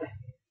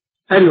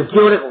还有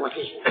叫那个我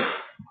撇清，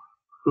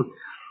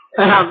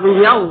他不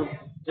要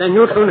人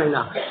牛头人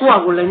啊，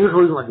过人牛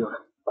头就掉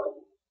了，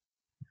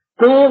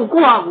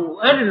过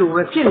哎这路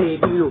撇你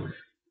的路。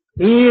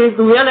你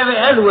中间那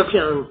边路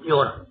骗人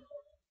掉了，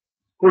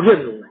不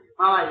骗路了。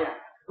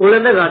后来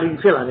那个你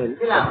骗了人。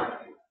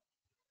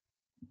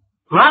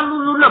俺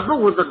路那不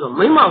过这个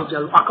没毛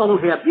钱，把高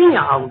铁边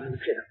呀熬就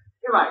骗了。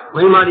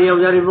没毛的要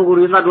家里不过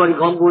你那多的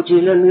高过去，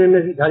那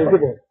是家里不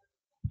得，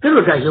这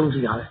个在兄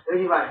弟家嘞。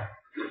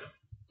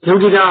兄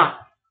弟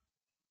家，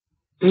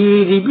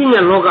你边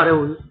呀老家的，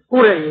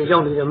过来影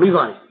响你的没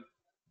法的，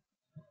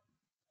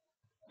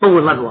不过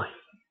那多，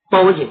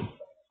保险，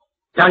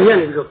家里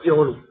那个标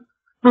路。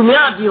不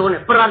面地方呢，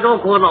不然找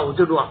考到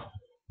就多，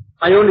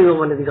还有那个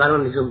问题，干了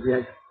你就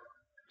别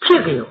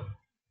骗给了，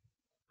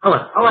好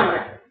吧？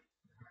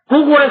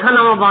不过来看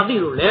他们把地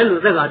路来路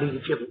在哪里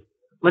骗不？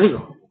没地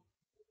方，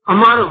俺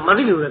妈都没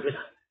地路来给他，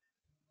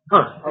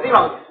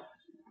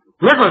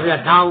没说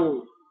是差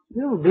误，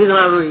别个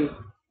那里，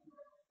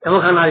怎么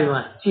看那里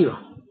嘛？记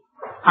吧，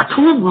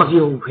土没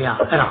有赔啊，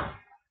哎呀，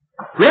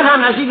没看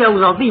那些个我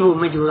说地方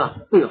没丢了，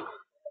对吧？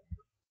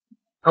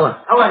好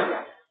吧？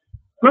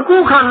那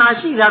我看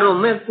那西家都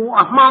没我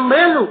阿妈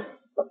没路，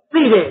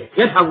对的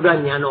也差不多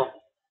年了，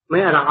没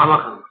让阿妈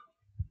看，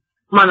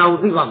妈那我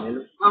对方没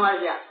路，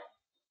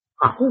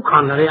我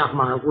看那呀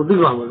妈我对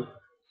方没路，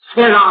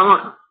才让阿妈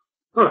看，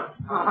好了，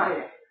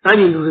咱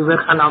你路边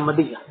看那没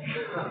对呀，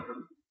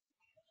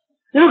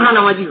你看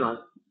那么几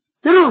个，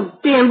这种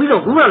点比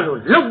较古老的，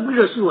路比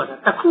较小的，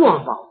他苦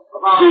往跑，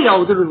只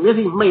要这种也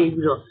是没比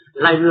较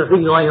来比较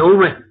是有油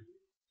没，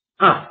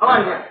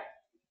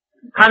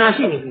看那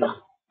西里边。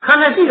看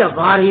那这个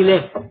瓦里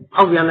嘞，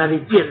后边那里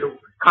变路，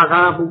看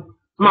啥步、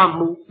马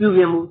步、右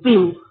边步、对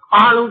步，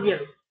阿路变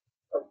路，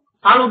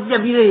阿路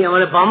变别人也完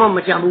了，帮忙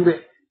没讲步的，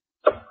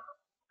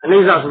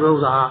那啥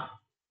说啥？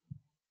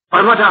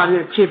把他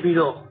的切比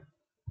着，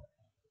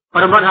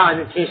把他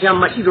的天下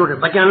没洗着的，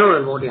不讲了的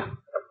老的，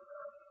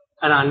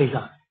那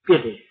啥， ဖြ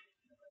စ်တယ်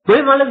ဘ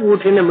ယ်မှာလဲကို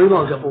ထင်းနဲ့မိ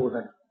မောင်ချက်ပို့တ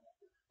ယ်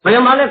ဘ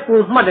ယ်မှာလဲကို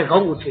မှတ်တဲ့ခေါ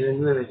င်းကိုထင်းနေ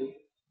နေပဲဒီ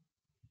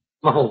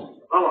မဟုတ်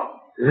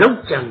လောက်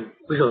ကြံ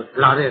ပြီးတော့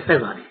လာတဲ့သက်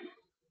ပါလေ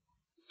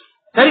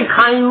အဲ့ဒီ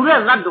ခံယူတဲ့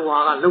သတ္တဝါ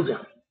ကလောက်ကြံ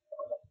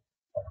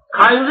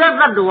ခံယူတဲ့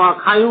သတ္တဝါ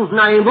ခံယူ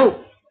နိုင်ဖို့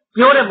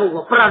ပြောတဲ့ပုဂ္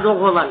ဂိုလ်ပရတော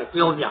ခောတာနဲ့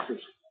ပြောပြပြီ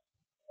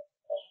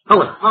ဟုတ်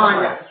လားမှန်ပါ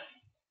ဗျာ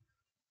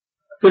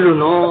ဒီလို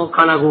နော်ခ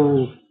န္ဓာကို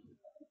ယ်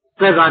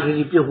သက်ကတည်း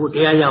ကပြုတ်ဖို့တ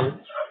ရားရအောင်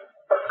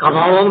က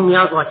ဘာဝ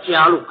များစွာ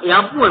ကြားလို့ဘု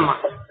ရားပွင့်မှာ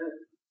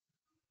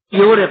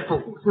ပြောတဲ့ပု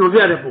ဂ္ဂိုလ်ညွှန်ပြ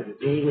တဲ့ပုဂ္ဂိုလ်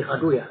ဒီဟာ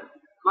တွေ့ရတယ်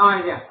မှန်ပါ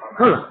ဗျာ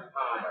ဟုတ်လား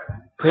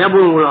ဘုရားပွ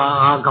င့်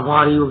ကကဘာ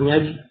တွေကိုအ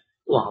များကြီး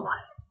ဟွာပါ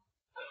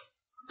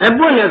တယ်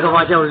ပွင့်တဲ့က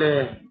ဘာကြောင့်လဲ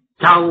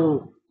ဒါ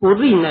ကို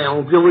သိနိုင်အော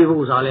င်ပြောပေး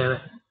ဖို့စားလဲပဲ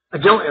အ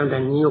ကြောင်းအရာတ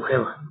ည်းညှို့ခဲ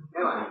ပါ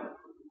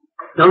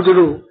တော့သူ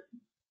တို့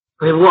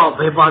ဘယ်ဘဝ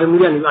ဘယ်ပါရမီ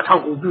ကနေအထော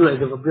က်ကိုပြုလိုက်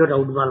တယ်ပြော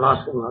တော့ဒီမှာလာ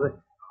ဆုံးတာပဲ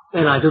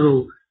အဲ့ဒါသူ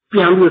တို့ပြ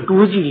န်ပြီး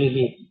တိုးကြည့်လေး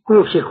ကို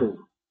ယ့်ဖြစ်ကို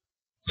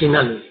ရှင်းတ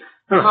တ်လို့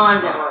ဟုတ်ပါ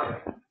ဗျာ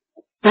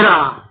အဲ့ဒါ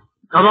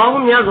ကဘာဝ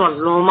များစွာ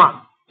လွန်မှ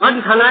ငါဒီ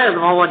ခန္ဓာရဲ့သ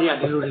ဘာဝတရား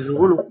ဒီလို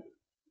လို့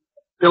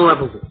ပြောရ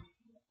ပုဂ္ဂိုလ်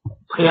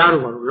ဖရာ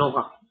တို့ကလောက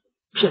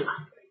ဖြစ်လာ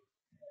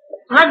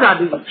ငါက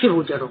ဒီဖြစ်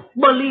ဖို့ကြတော့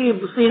ပလီ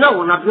စေနာက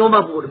နာပြောမှ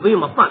ပို့ဘေး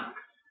မှာပတ်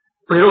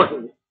ဘယ်တော့ဟု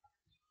တ်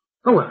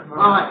ဟုတ်ပါ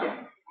ဗျာ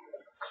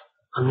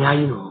အများ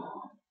ကြီးတော့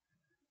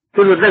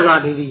သူတို့တက်က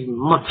ဒီ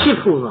မဖြစ်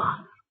ဖို့လား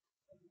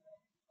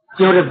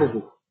ပြောတဲ့ပုဂ္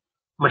ဂိုလ်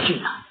မရှိ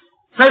တာ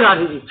တက်က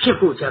ဒီဖြစ်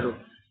ဖို့ကြတော့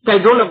တို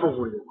က်တွန်းတဲ့ပုဂ္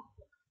ဂိုလ်တွေ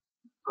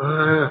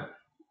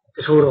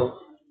ဆိုတော့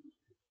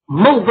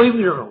မုတ်ပေး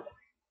ပြီးတော့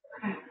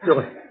ပြော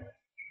တယ်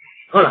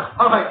ဟုတ်လား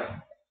ဟုတ်ပါပြီ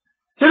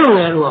ကျတော့င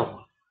ယ်တော့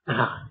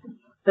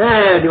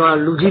ဒီမှာ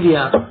လူကြီးတွေက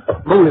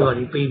မုတ်တွေပါ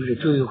ဒီပေးပြီးတော့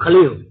ကျွေးခ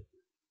လေးကို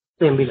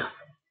သင်ပေးလာ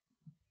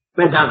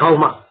ပြန်တာခေါင်း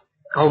မ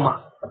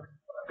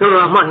ကျ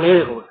တော့အမှနဲတ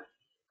ယ်ကော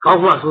ခေါ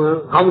င်းမဆို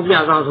ခေါင်းပြ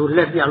သားဆိုလ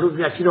က်ပြလို့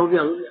ပြခြေတော်ပြ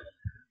လို့ပြ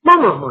မှန်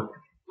ဟုတ်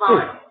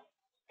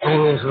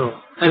ငယ်ဆိုတော့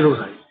အဲ့လို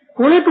ဆိုင်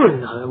ကိုလည်းတွေ့နေ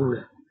တာပဲဟုတ်လေ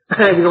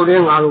ဒီလိုတ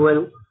ည်းငါလိုပဲ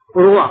လို့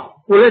ကိုတို့က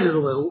ကိုလည်းဒီ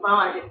လိုပဲဟုတ်ပါ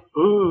ပါ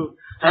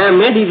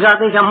မင်းဒီက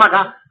သိချာမှတ်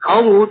တာခေါ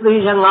င်းကိုသိ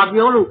ချာငါ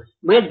ပြောလို့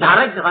မင်းဒါ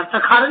ရိုက်တ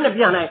စ်ခါတည်းနဲ့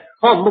ပြန်နိုင်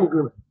ဟောမဟုတ်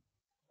ဘူး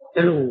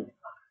ဒီလို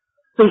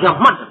သိချာ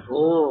မှတ်တယ်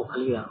ဟောခ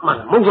လေးကမှတ်တ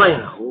ယ်မဟုတ်သွားရ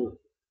င်လားဟုတ်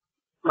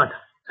မှတ်တာ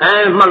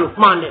မှတ်လို့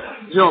မှန်တယ်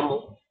ရော့မဟု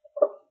တ်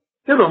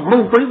ကျတော့မု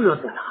တ်ပြီးတော့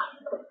တင်တာ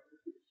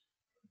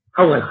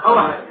ဟုတ်ကဲ့ဟုတ်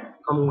ပါ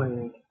အမွေ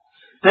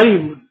အဲ့ဒီ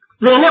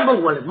လင်တဲ့ပုဂ္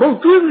ဂိုလ်ကလည်းမုတ်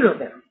ပြီးတော့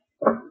တင်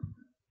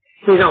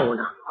စေတော့ဝင်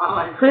တာ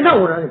စေတော့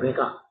ဝင်တာဒီဘက်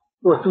က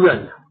ကိုတူးရ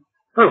တယ်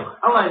ဟုတ်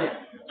ပါရဲ့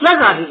လက်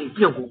ကတည်းက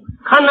ပြုတ်ကို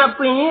ခန္ဓာပ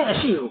င်ရင်အ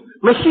ရှိကို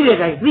မရှိတဲ့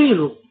တိုင်းသိ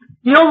လို့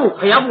ပြောဖို့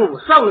ဖျားဖို့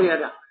ကိုစောင့်နေရ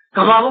တာက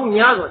ဘာပေါင်း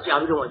များစွာကြာ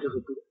ပြီးတော့ကျုပ်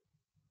တို့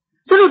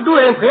တွေ့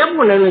ရင်ဖျား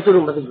ဖို့နိုင်တယ်ကျုပ်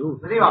တို့မသိဘူး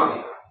မသိပါ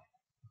ဘူး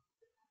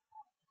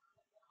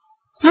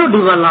ကျုပ်ဒီ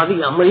မှာလာသိ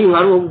တာမင်းငါ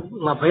တို့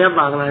ငါဖျား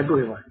ပါကနာ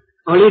တွေ့ပါ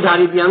မလေးဒါ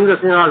တွေပြန်ပြီး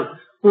တော့စဉ်းစားလို့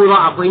ကိုယ်က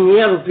အပင်ကြီး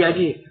ရလို့ပြန်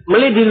ကြည့်မ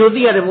လေးဒီလို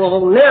သိရတယ်ဘော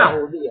ဘောနဲ့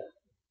ဟိုသိရ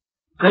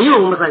ခရုံ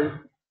မဆိုင်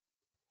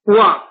ကို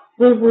ယ်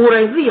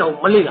တိုင်သိအောင်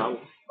မလေးလာ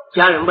ဘူး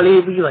ကြားတယ်မ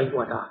လေးပြီးပါကြီး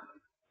ကွာဒါ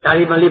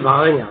တွေမလေးဘာ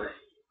ပဲညာပဲ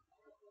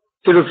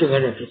ကျလို့ဖြစ်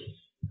ခဲ့တဲ့ဖြစ်တယ်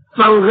။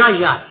သံဃာ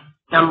ရတယ်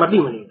ဒါမသိ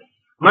မနေ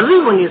မသိ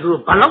မနေဆို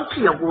ဘလောက်ဖြ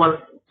စ်အောင်ကိုယ်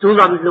ကစူးစ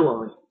မ်းပြီးလုပ်အောင်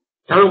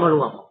ဒါလို့မလု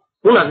ပ်အောင်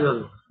ခုနပြော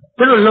လို့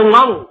ကျလို့လုံ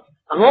ငောင်းကို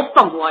သဘော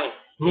ပေါက်သွားရင်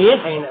နေ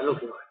ထိုင်နေလို့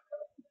ဖြစ်သွားတယ်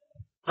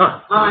။ဟုတ်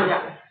ပါဗျာ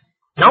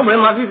။နောက်ဘယ်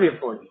မှာဖြစ်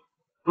ပေါ်လဲ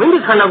မိမိ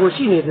ခန္ဓာကို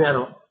ရှိနေတယ်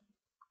တော့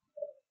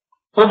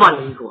ဟောပါ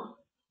နေကော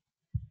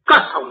က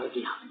တ်ဆောင်နေတ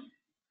ရား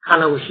ခန္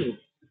ဓာကိုရှိ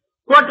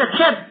ကိုယ်တစ်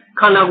ချက်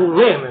ခန္ဓာကို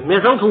ငဲ့မယ်မျ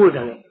က်စောင်းထိုးရတ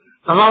ယ်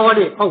သဘာဝတ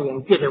ည်းပေါက်ရင်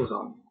ပြစ်တယ်ဥစ္စာ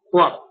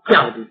ကိုက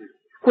ကြောက်တယ်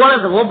ကိုကလ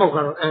ည်းသဘောပေါက်က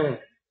တော့အဲ့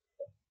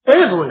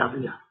ဒါကိုလာ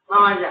ပြီးတာမှ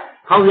န်ပါဗျ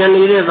ဟောက်ရ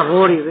နေတဲ့သ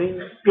ဘောတွေပဲ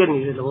ပြစ်နေ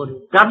တဲ့သဘောတွေ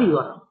ဓာတ်ပြီး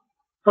သွားတာ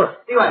ဟုတ်လား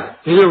သိပါတယ်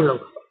ဒီလိုလို့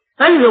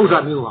အဲ့ဒီဥစ္စာ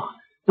မျိုးပါ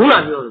ခုန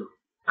ပြောလို့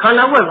ခန္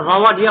ဓာကသဘာ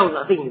ဝတရားဥစ္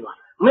စာသိနေပါ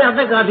မင်းအသ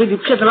က်ကဒီ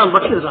ဖြစ်သလားမ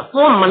ဖြစ်သလား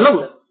ပေါ်မလုံး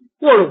နဲ့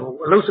ကိုလိုကို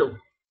အလုံးစုံ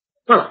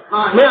ဟုတ်လား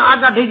မင်းအတ္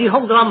တဒိဋ္ဌိဟု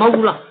တ်သလားမဟုတ်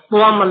ဘူးလား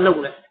ပေါ်မ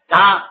လုံးနဲ့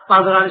ဒါပါ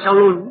ဒရာရှောင်း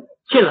လို့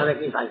ဖြစ်လာတဲ့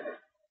ကိစ္စတွေ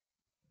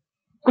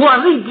ကိုယ်အ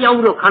သိပြော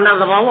င်းလို့ခန္ဓာ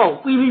သဘာဝကို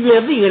ပြီးပြီးပြ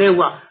သိကြတဲ့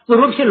ကွာသူ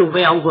တို့ဖြစ်လို့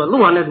ပဲအောင်ဆိုတော့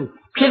သူ့ဟာနဲ့သူ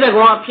ဖြစ်တဲ့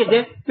ကောင်ကဖြစ်တ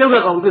ယ်ပြုတ်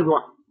တဲ့ကောင်ပြုတ်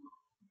သွား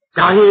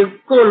ဒါကြီး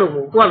ကိုယ်လို့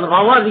ကိုယ်သဘာ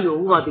ဝသိကို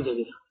ဥပသိတယ်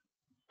ကိစ္စ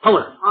ဟုတ်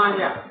လားမှန်ပါ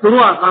ဗျသူ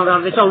တို့ကသံဃာ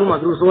တစ်လျှောက်လုံးမှ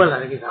သူတို့စိုးရလာ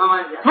တဲ့ကိစ္စမှန်ပါ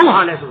ဗျသူ့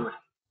ဟာနဲ့ဆိုတယ်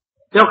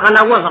ကြောက်ခန္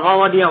ဓာကသဘာ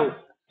ဝတရားကို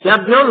ရ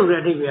ပြောလို့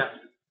တဲ့အဓိပ္ပာယ်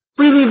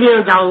ပြီးပြီးပြ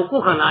ဒါကိုကို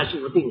ယ်ခန္ဓာရှိ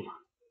ကိုသိနေတာ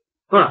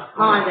ဟုတ်လား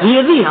မှန်ပါဗျဒီ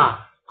အသိဟာ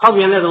ဟောက်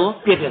ပြန်တဲ့တော့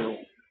ပြည့်တယ်လို့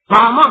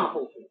ဘာမှမ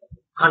ဟုတ်ဘူး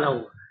ခန္ဓာ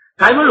ကို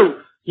ဒါမှမဟုတ်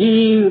ဒီ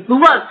သူ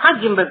ကဆန့်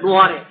ကျင်ပဲ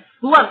သွားတယ်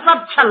သူကသတ်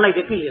ဖြတ်လိုက်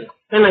တဲ့ကိလေသာ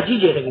အဲ့ဒါကြီး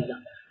ကျယ်တဲ့ကိစ္စ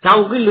ဒါ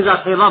ကိုကိလေသာ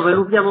10ပါးဘယ်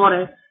လိုပြတ်သွားတ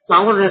ယ်သံ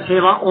ဃာ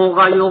10ပါးဩဃ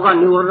ယောဂ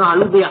နိဝရဏအ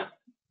နုတ္တယ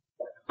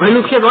ဘယ်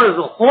လိုဖြစ်သွားလဲ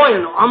ဆိုဟောရ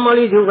င်တော့အမ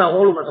လေးဒုက္ခ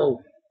ဟောလို့မဆုံး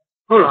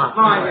ဟုတ်လား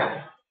မှန်ပါဗျ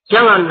ကျ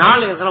န်ကနား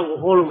လေတော့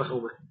ဟောလို့မ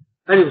ဆုံးပဲ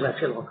အဲ့ဒီဥစ္စာ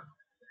ဖြစ်သွားတာ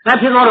ဒါ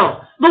ဖြစ်သွားတော့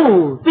သူ့ကို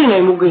သိနို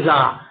င်မှုကိစ္စ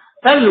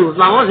အဲ့လို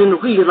သံဃာစဉ်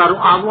တို့ကိလေသာ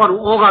တို့အာဘော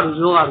တို့ဩဃတို့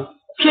ယောဂတို့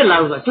ဖြစ်လာ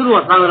လို့ဆိုသူတို့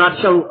ကသံဃာတစ်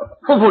ချက်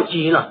ဖို့ကြ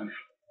ည်လာ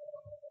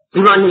ဒီ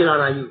မှာနေလာ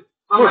တာကြီး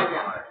ဟုတ်ပါ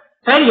ဗျာ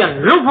အဲ့ဒီက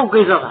လွတ်ဖို့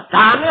ကိစ္စက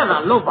ဒါနဲ့သာ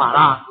လွတ်ပါ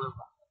လား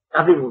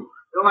ဒါသိဘူး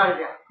လွတ်ပါ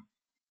ဗျာ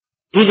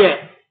ဒီတဲ့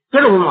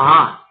这种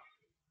嘛，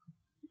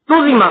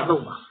都是嘛都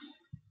嘛，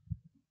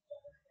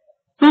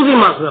都是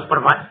嘛是不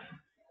白。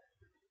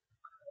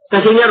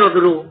但现在都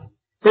是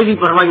这里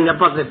不白人家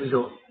不在比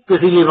较，就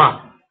是你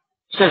嘛，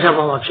下下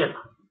往往去了，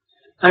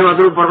哎嘛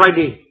都是不白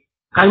的，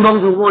干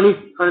帮助我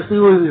哩，还是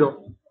有比较，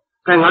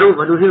干俺都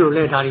不都是有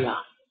来啥的呀？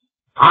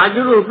啊，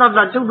就是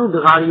那就都这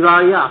个里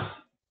吧呀，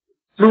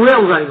路来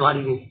有啥的话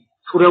的，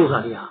出来有啥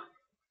的呀？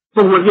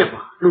不我别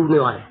吧，路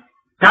那话的，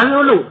咱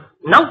有路，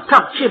脑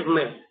插切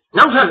没，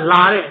脑插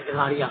拉的这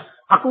个呀，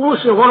啊，公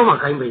司我嘛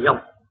开没有，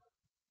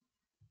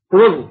我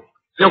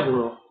要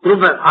不都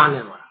不安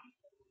的嘛，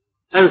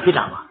还有其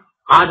他吧？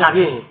啊，这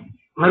边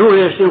没路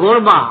的生活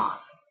了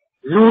吧？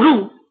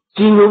路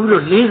金牛不是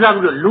雷啥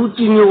不是路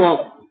金牛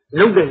哦，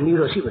路的你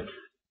说是不是？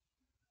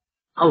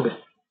好的，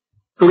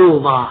都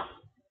吧。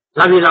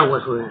那边让我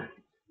说的，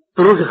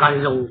都是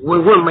看的，我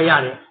没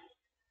呀的，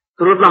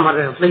都是那么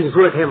的，跟你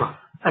说的太嘛，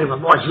哎嘛，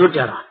我就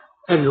这了，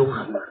哎有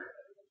很多，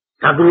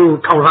他都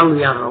超上的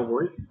呀，老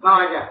贵。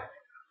那去，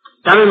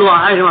咱们说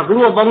哎什么，如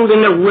果把我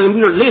们那五元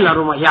币累了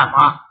都嘛下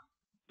啊，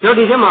要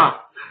的什么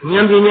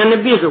年比年的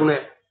别种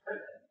的，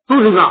都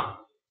是个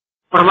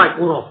不卖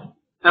骨头，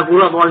哎骨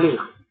头多累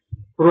了，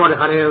骨头的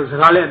看的是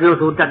啥嘞？比如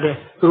说这的，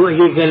都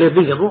一个来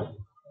对着不，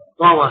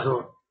我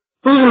说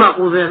都是嘛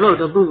骨头，老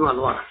都是嘛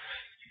多了。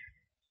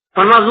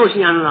把那做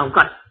西安人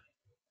干，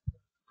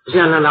西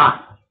安人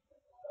啦，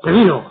这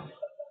里头，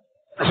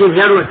现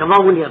在说什么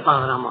问题办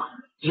了嘛？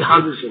一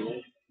行就行了，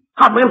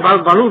他没把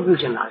路就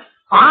行了，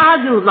啊，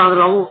就那个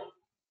路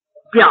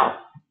标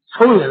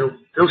从那路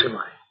都是嘛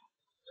的，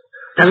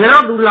但是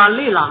那都拉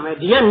累了没？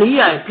底下你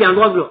也变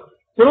多标，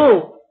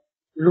就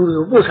路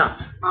有不上，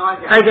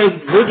大概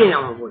没这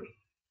样过的，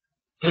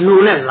这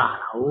路那拉了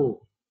哦，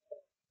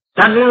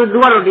但是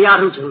多少底下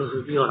都清楚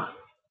是标了。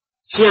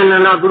现在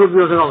那都是比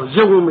如说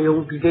有没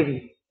有比这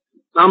的，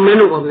那没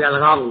弄过别的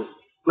干部，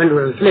没弄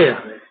累了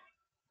的，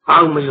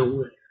啊没有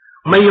的，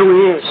没有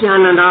呢。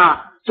现在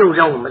那就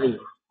叫我们的有，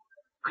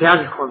可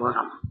是好多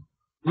啥嘛，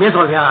没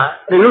多少，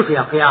那有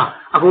些可啊，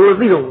啊公司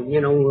这种你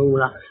弄我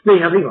了，那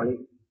些这个的，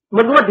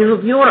没多就是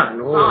比较了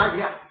喏。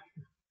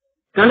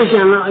咱这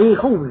现在哎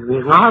后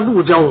边俺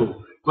都教我，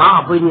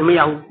俺不你们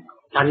要，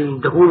咱这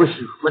这公司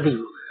没得有，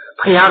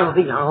培养的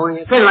非常好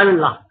呢，该来人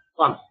了，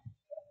啊。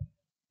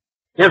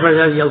也说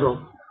是要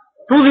做，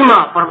都是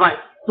嘛不白，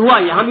都啊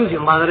养就行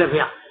嘛，这培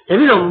养，这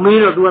边说没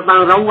了，都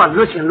当然我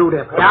热情路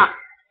的培养，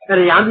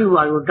这养就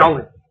啊有招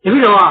的，这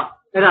边说啊，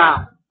这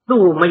个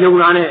都没有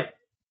啥的，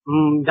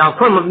这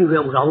快没比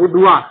较不少，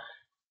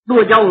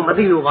都叫我们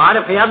这有娃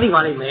的培养地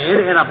方的没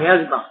的，那培养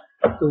地方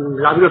都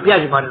拉这个别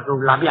地方的都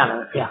拉别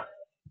的培养，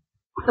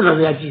这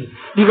个要记，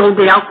你讲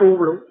这样苦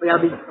不咯？培养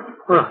的，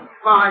是吧？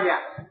妈呀，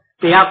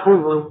这样苦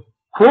不？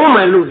苦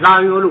没路，拉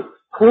有路。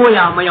苦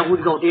呀，没有我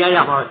就搞这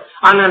样好，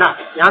安那了，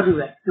养就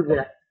来，对不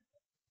对？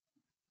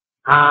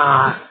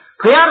啊，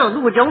培养了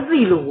如果讲自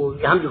己路，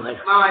养就来，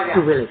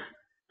对不对？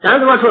咱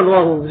这么说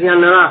多，我现在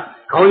那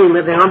搞你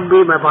们这样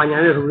800-8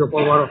年的时候就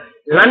包括了，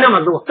人那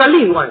么多，这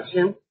里我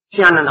先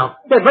那了，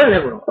这本来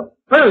不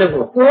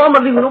我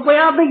们这个不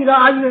要对的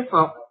阿姨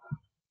啊，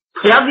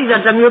不要对的，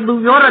这没有都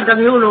标了，这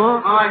没有了，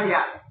啊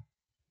呀，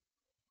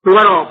多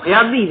了不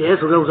要对的，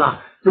说啥？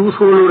都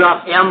错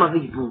了，不要么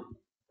对不？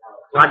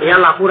我这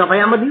样拉过来，培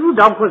养没有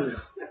找困难，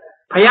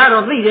培养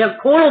到自己的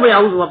可能不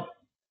要说，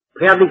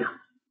培养对的，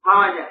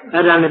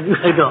这样的比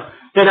赛着，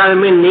这样的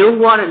没牛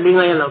过的，另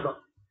外一老多，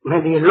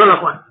那这乱了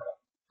换，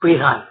为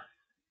啥？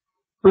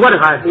我这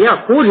看这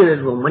样苦的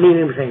时候，没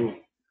人不承认，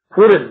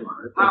苦的时候，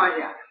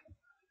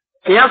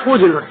这样苦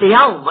的时候，这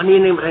样没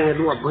人不承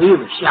认，我没有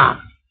想，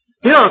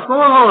这样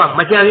说好了，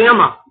没见人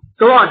嘛，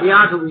多少这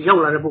样是要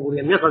来的不苦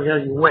的，没说这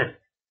有问，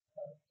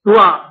多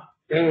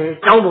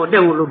找不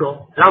这个路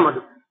多，那么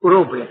不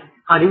肉不。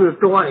啊，你们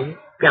多的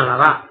变了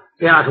吧？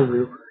这样出不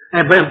有，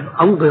哎，不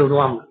，5不有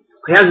多嘛？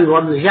可是我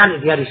们家里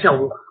这样的效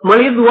果，没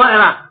得多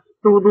了，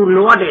都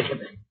拿这些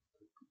呗。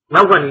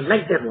老管你来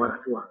这多了，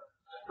是吧？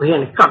不然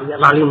你干不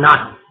哪里拿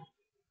上？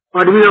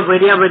我这边白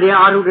天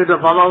阿叔这个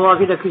爸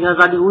给他看看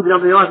啥的，我这边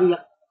不要去呀。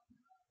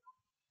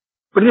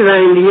不是说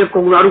你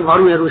公道路跑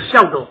路也都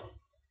笑着，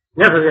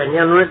那是人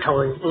家那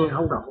超人，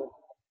好的，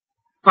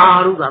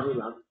八路咋，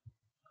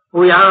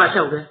不让他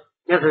笑的，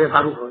那是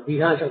八路口，你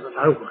看笑的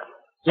八路口。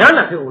原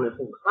来是我的父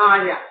母，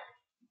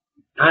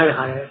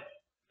还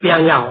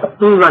边样，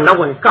都让老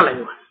管干了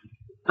一碗，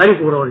还有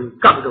骨头里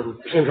干不动，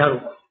先条路，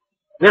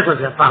那说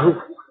是八路口，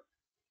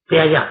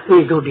边样，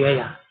对，都边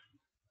样，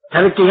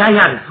咱们这样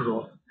的时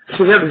候，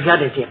先条路下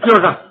的钱，要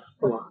上，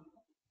是吧？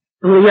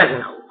都也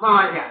挺好，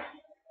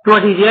多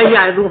的这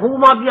样都后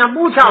妈边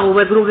不差，我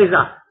们都给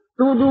啥，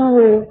都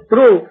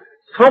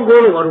超过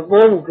了我都保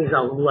护给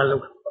啥，我都完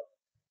了，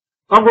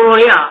包括我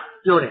呀，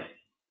有的，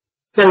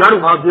在哪里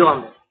跑不要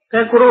的。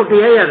在古老这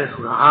样的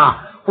说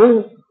啊，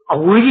我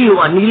唯一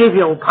你那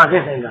边我爬在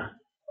那个，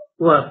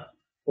我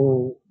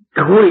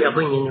这个也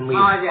不认的没有，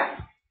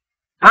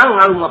他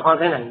俺我爬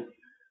在那里，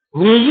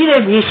你现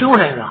在别修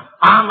那个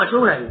啊，我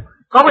修那个，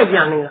搞不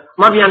变那个，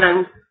没变那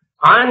个，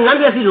啊，俺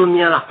别是有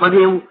面了，没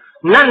变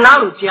那哪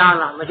有家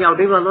了？没叫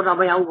这个多少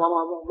没有，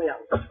我没有。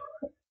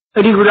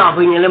这里古老百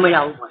姓没有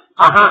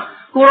啊哈，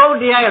古老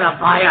这样的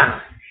八样，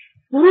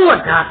我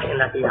咋听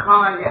了的？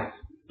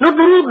那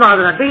都是咋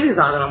的？这是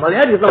咋的？没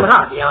来就这么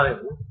大这样的，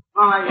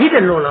一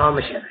点路那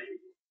没写。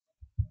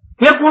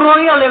也古老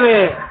样的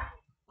呗，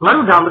我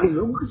都他们的，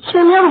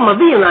前面没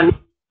病了，你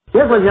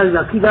别说现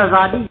在其他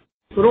啥的，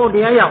古老这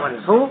样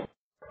的从，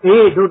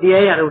都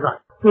这样的啥，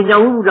就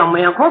讲我讲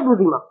没有靠谱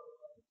的嘛，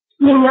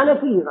一年的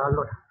费用咋弄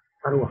的？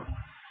他说。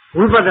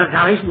我把它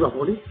查一下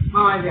好的，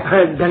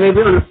这个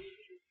表，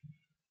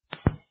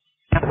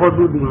好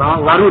多地嘛，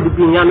我们的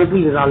平阳的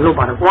地上老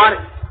把它刮的，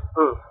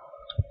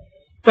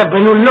在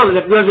本路老的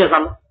表现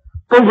上，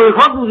东北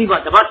好多地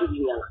方就把这几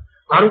年了，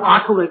我们阿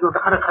出来就他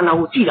看到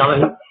我记到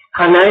了，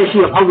看那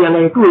些跑边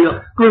的注意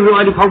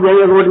我的跑边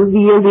的罗的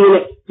地的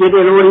嘞，别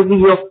的罗的地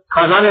哟，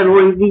看啥的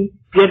罗的地，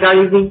别的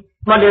的地，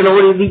嘛的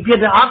罗的地，别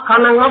的啊，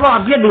看那我把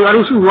别的我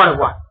都数过了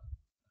过。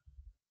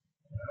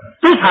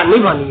最惨那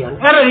帮人，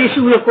那个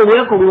是为公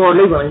园公园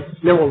那帮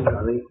那帮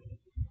人，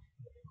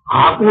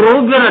啊，古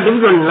老边那这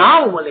个哪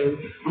有么来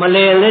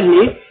你，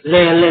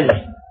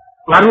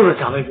我如果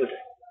查不出来，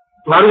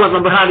我如果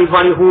怎么查的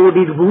话，你湖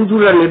的湖主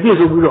任那别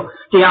说不说，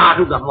这样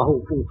就干嘛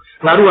湖，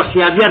我如果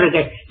下边的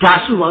在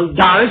家属嘛，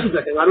家属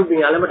的，我如果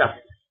那么查，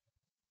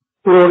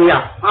对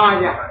呀，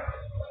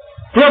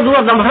这多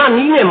怎么看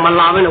你也没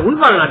拉完了，为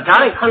啥呢？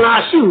家里看那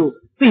树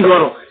最多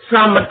了，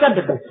啥么干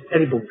的都这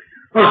里不，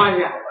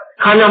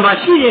看那把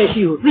西人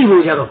西最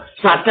不下头，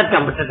啥这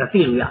么这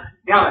最重要，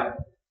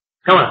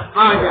干嘛？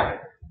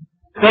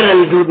这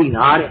人就对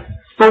他的，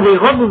东北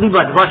好多地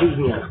方这把事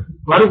情了，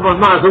我如果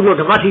马上说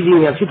这把事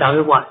情去打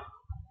个关，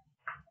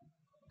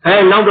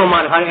老早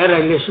嘛的，还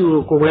那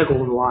树过来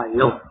工作啊，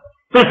有，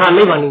这他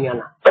那帮人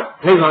了，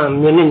那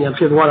帮年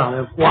去多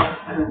了过，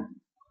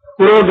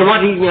我这把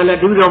事情了，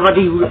这个把事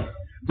情了，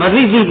把事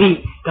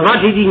情这把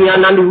事情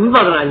那你违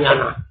法的年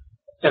了，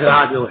这个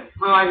阿舅，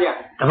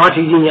这把事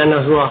情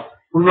呢说。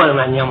违法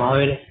的年嘛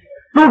为的，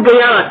都这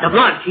样了，怎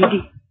么提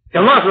的？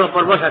怎么说不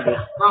啥的？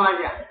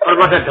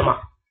不啥怎么？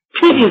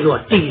提的说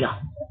对了，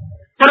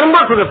怎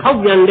么说的跑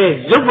偏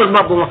的？如果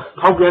嘛不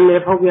跑偏的，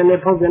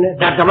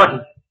那怎么提？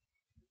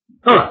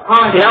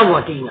这样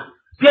我对了，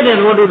别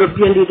的我都是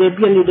变的，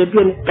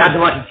那怎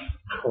么提？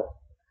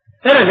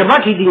这怎么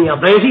提的呢？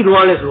白水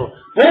多的时候，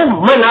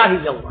我没拿去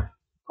讲过。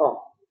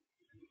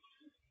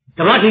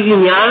怎么提的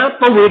呢？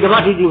东北怎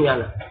么提的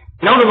呢？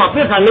然后嘛，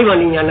别看那个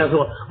人家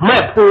说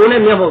卖破的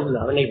面包子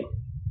那个，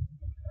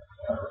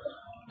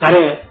但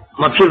是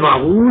嘛批发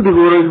屋的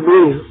个人不，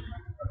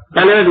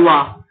但是说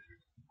啊，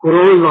个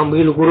人说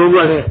没了，个人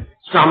说的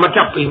什么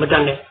这背么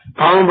真的，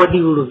帮我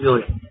地都标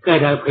的，该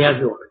他培养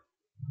标的，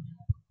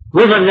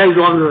为啥人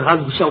说的他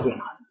是小编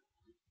了？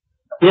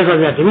别说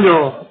这真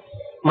叫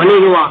没那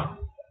个啊，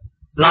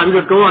拿这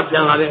个中华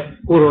编来的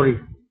过来的，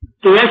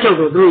这些小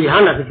都一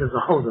样的，这就是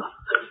好的，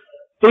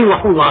这个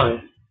好抓的。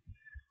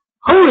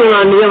后来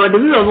啊，你要这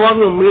个我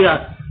们没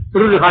了，都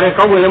是他的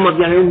搞过来嘛，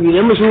别人女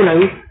人没收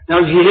人，然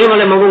后女人嘛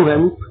来没工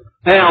人，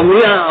我呀，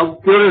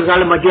别人干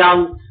了嘛家，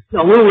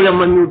我来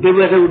嘛这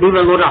边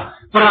多少，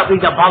把他回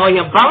家8万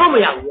元，8万没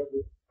养，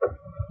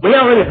没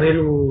养的赔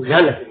路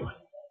人了，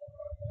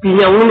比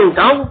年我们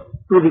长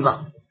多的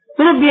吧，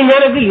这个比年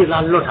的这个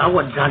老长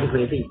我长的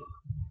赔的，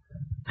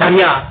咱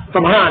家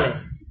怎么样呢？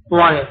我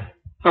呢，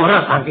怎么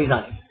样3给啥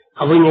的，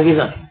他为年给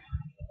啥的，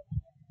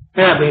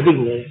赔的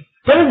呢，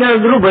这个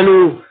路赔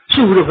路。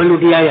是不是分路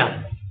这样？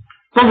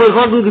东北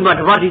好多地方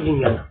这把事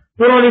情了，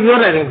我让你不要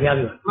来人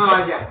骗了。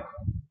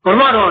我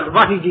马上这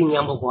把事情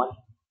不过，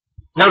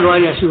那时候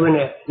也是问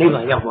的那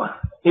个要过，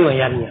那个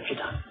也是去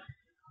的。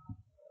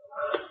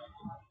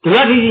这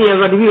把事情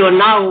说你比如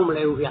拿我们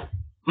来不骗，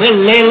没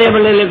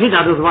来非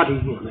常多这把事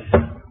情没，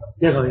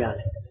这说样的。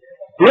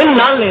没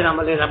拿来了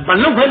没来了，不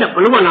能赔的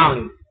不能拿来。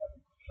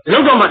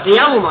如果嘛这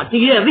样嘛，这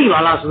个地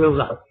方那是不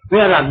是？为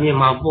啥密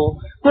码不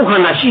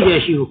看那细节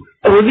修，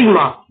我地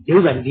嘛有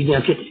人一定要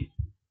去的。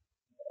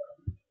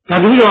那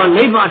比如说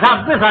那把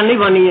他别看那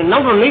把你，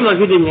老说那把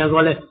去的面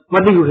说嘞，没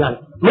对过来，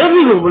没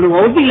对过不了，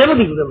我对那个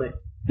对过没，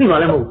对过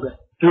来没过，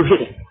就是去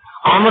的。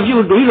嘛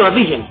就对了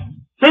对了，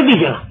再对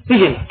了，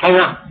看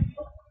看。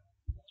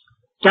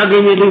家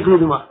给你领出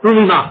的嘛，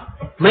对吧？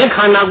没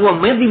看到过，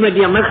没对没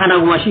的，没看到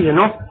过嘛，是的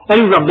喏。那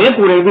就说没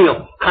过来没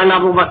有，看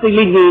到过嘛，这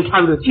里的差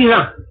不多记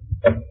上，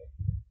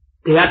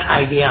给他差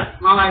一点啊。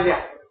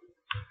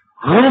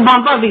我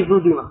帮大队出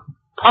的嘛，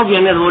跑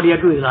偏的我也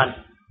追他的，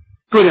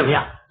追了不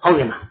呀？跑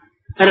偏了。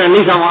但是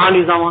你上网，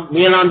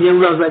面上别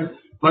说说，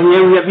我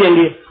们也变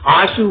的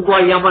修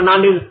过一把那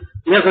里，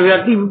那个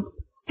地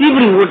不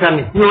灵我真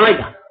的用来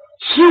的，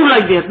修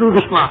来的都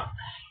是嘛，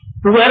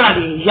都在那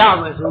里下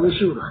面是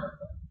修的，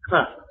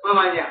妈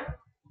妈讲，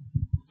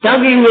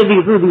讲给你的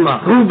都是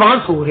嘛，不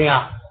帮出的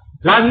呀，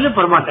那就是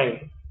不嘛带，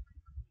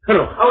是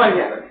喽？好吧讲，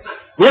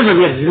也是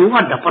别人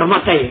我的不嘛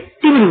带，地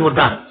不灵我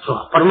的是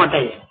吧？不嘛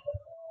带，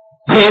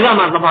别个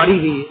嘛不把你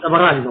的，不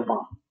让你都帮。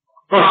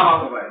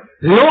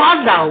老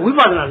阿达为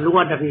嘛的老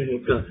阿达别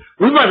的，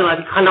为嘛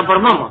的看那不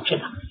嘛嘛去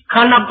的，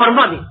看那不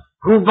嘛的，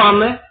不帮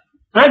没，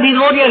那你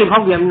老爹的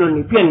跑偏了，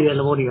你变的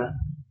老爹，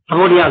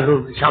老爹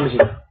路想不起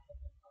来。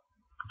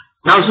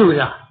那是不是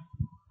啊？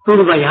都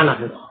是个样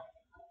子的。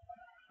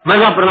没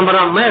啥不能不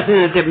让，没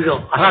事这比较，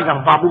他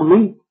当八步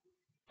路，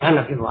样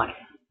子挺多的。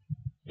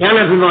样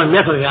子挺多，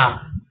没说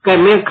呀，该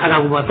没看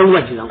到过，都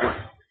在几张过。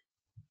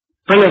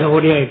本来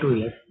老爹也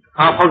对的，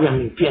他跑偏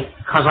没变，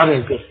看啥也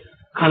变，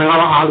看那个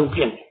阿路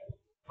变的，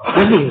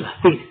没对了，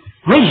对，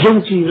没有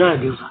几了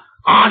就是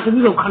啊，这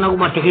比较看到过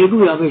嘛，这个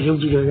路要没有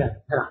几了，是吧？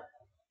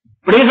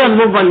不是说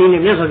没把你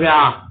没说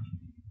呀，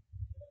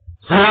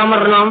啥么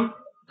人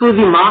都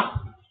是嘛，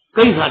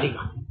给啥的个？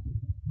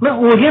那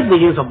我也不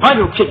就是把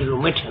这皮子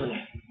没成嘞，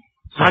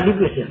啥的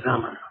别是啥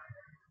么？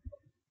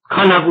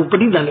看那个不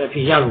离咱的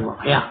皮下路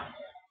嘛，呀，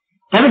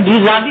咱们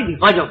离啥的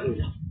把这皮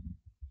子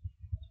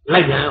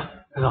来讲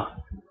是吧？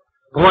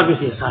不话就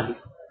是啥的，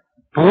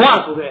不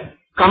话说的，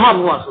干嘛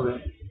不话说的？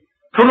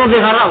除了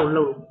这啥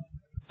路，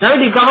咱们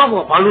的干嘛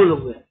不把路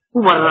路的，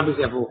不把那这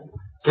些不。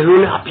这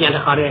路呢，变得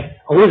好的，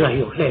为啥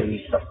有累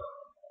味？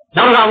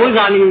当然为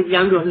啥你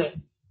变着累？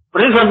不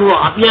是说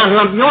我变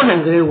上表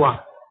能给我，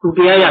都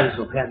这样子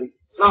说拍的。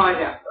那玩意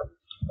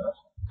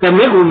在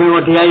美国没有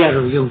这样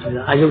子用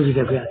的，还用这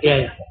个片这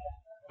样，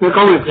你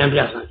搞个变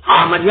上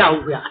啊，没家务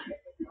片。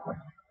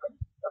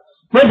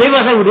没这个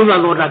是这个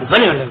落着的，反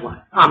正来过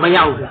啊，没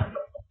家务片。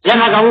人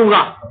家搞个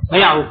没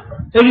家务，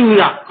这里面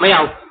没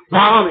家务，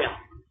哪个没有？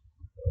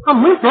啊，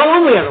没哪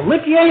个没有，没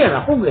这样的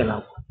后面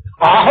了，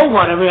啊，后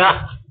面的没有。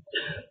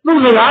都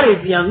是哪里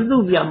变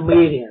都变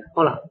没的，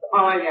好了。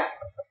好了，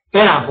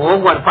对了，我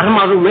把他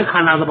妈都没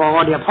看到的，把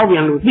我的跑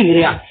边路对的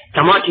呀，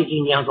怎么去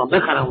今年说没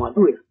看到我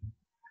对的。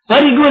那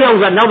你对了，我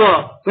说那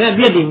个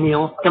别的没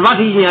有，怎么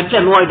去今年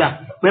再落一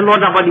点，没落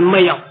到把你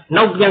没有，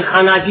那边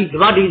看下去，怎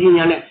么去今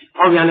年呢？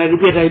跑边来的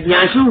别在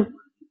变数，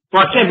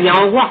我这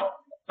边我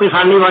被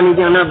他那个你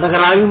讲那个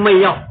哪有没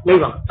有那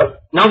个，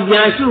那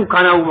变数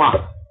看到我嘛，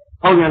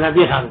跑边来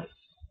别他的，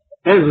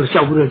那个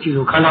小姑的记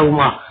住看到我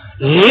嘛，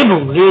离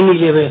不离你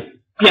这边。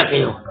别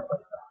给我，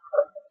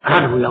他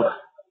都不要看。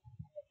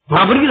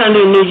我不理咱的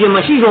那些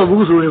嘛，谁说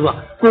无所谓吧？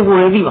个个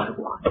人地方的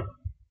过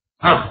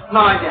啊。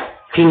那玩意儿，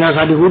平常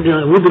他的我不知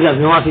道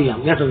平话是一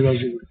样，也说也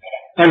是，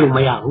哎路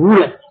没呀，无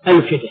了，哎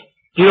路撇的，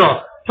知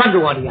道啥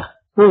多的呀？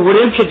我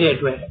人撇的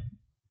对，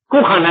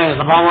我看那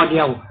是把我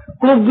的，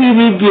我比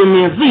面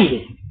自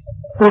己，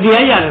我这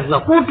样的是，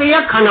我这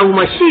样看到我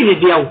们谁的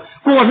掉，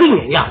我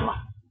人家嘛，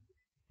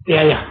这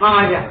样。那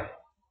玩意儿。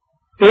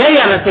这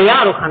样的这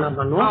样都看到不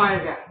喏？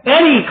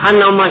哎，你看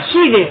到嘛？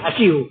谁的还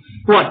是有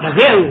我这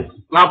个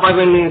我把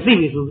这人自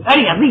己说，哎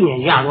呀，自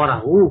己家多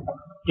了，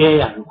这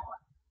样的。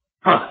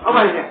好，好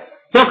吧，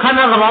要看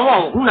那个娃娃，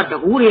我那这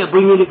屋里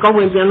不你的高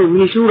温电路，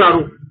你修了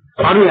路，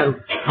哪里路，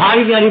哪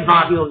里边的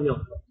发表没有？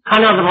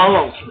看那个娃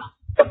娃去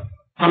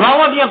了，娃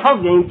娃边跑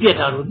边别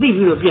条路，地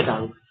边就别条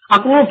路，啊，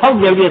给我跑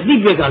边边地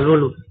边个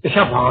路，这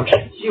小跑去，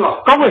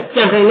高温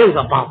变成那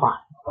个八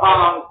八，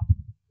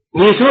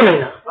你说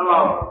呢？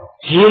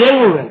几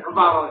人用的，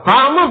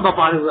他们不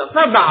把那个，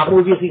咱大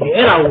部就是这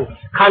了，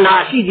看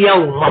那细节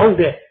我忙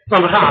的，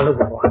怎么啥路不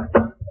管，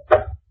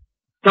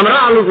怎么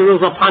啥路就是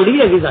说盘里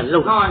给咱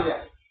路，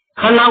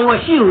看那我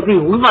西游的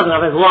五百个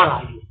来多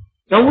少，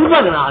要五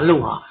百个那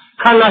路啊，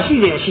看那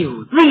细节西游，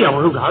这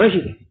样路干的是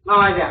的，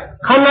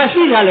看那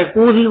细节的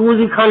估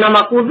计看那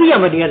么估计也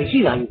没这样的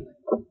细节有，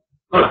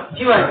好了，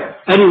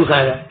哎，你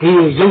看的，这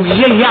有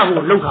些样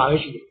路干的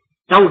是的，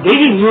然后这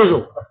个牛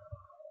肉，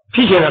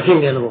皮钱了平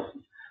的了不？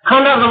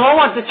看那个娃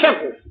娃这切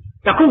股，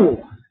这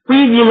股不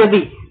一定的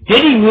地，这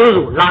里牛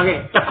肉哪个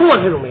这股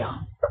这都没有，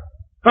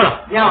好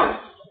了，要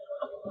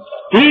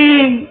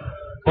你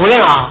我那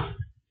个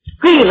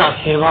给他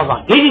开发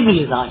吧，这个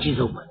给他记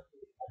住嘛，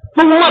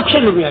不我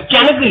骗都没有，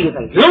讲的给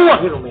他，有我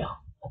这都没有，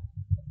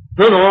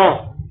这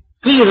种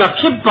给他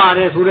批发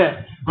的说的，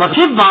没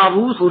批发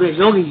不说的，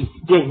要给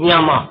这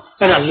娘嘛，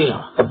在那里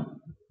了，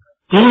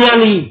今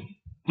年里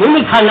你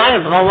们看哪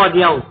个娃娃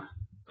掉，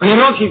不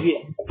要批评。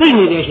对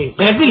你这些，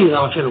别对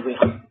让去了不要。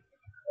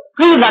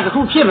给那个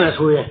图片本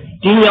属于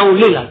今年我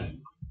累了，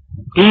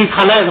你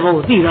看来什么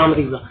我对上么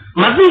这个，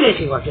没对的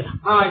情况去了。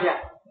啊姐，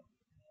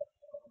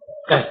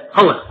对，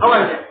好了，好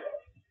了姐。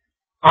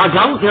啊，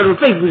家务天都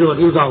最不着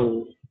就找我，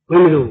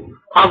没有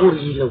阿姑的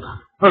一路看，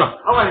好了，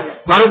好了姐。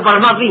完了把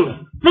他对了，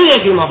对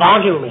的情况把我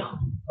去了没有？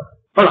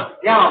好了，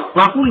要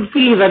阿姑的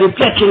对的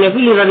别听的，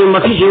对的没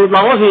脾气，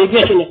老我说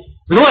别听的，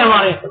乱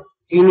话的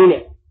给你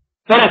的，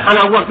再来看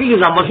到我对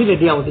的没脾气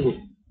这样对你。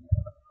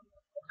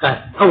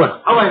哎，好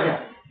了，好了，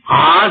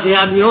啊，这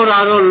样比如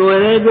说罗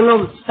人就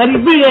弄，那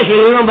你对的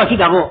些人把皮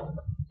打过，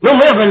弄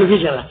没有分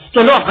皮钱了，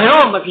就弄不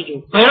要把皮钱，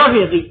不要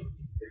皮对，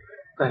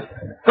哎，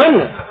真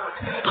的，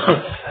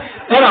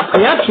哎呀，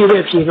不要皮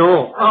的皮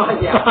中，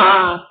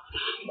啊，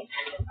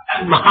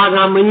马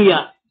上没你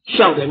啊，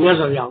笑的没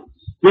说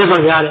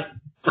笑的，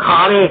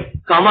卡的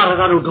干嘛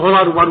他都多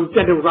少都把都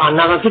别的说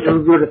那个皮头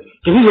就是，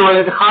这个说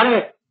的卡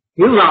的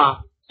有啥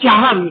加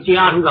上你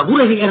加出个，无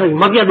论是干什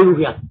么别的东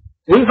西啊，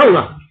人头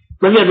啊。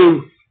没别的，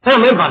他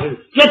没法子，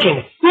别听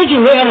的，别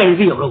听那个人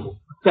就有了不，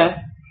对，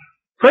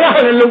 ဘယ်ဟာ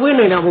လဲလုံဝင်း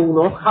နေတာမဟုတ်ဘူး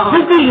နော်ဒီ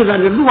ကိစ္စကလ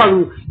ည်းသူ့ဟာလူ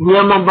မြ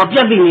န်မာမပြ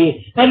တ်သိနေ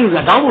အဲ့ဒီက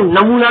တောင်းကိုန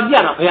မူနာပြ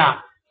တာဘုရား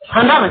ဆ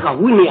န္ဒက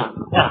ဝိနည်းအဲ့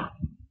ဒါ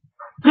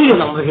ဒီလို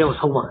တော့မပြော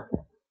ဆုံးပါ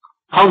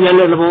ဖောက်ပြန်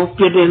တဲ့သဘော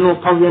ပြည့်တယ်လို့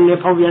ဖောက်ပြန်တယ်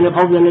ပြ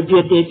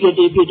ည့်တယ်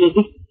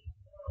ဒီ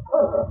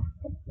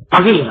ဘာ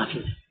ကြီးလဲဖြ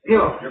စ်တ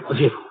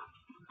ယ်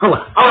ဟုတ်ပါ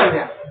ဟုတ်ပါ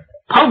ဗျာ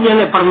ဖောက်ပြန်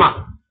တဲ့ပရမ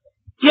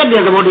ပြည့်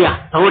တဲ့သဘောတရား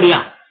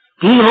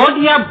ဒီသဘောတ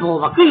ရားပေါ်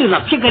မှာကိလေသာ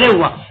ဖြစ်ကြတဲ့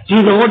ဟိုကဒီ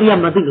သဘောတရား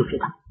မသိလို့ဖြ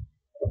စ်တာ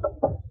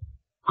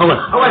ဟုတ်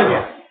ပါ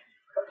ဗျာ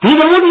ဒီ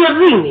သဘောတရား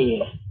သိနေရ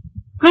င်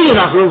ကိလေ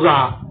သာဆိုက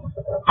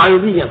အာယု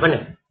ပိညာဘယ်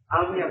နဲ့အာ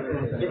ယုပိညာဖြစ်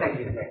တိုင်း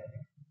ဖြစ်တယ်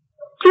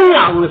ကျင်း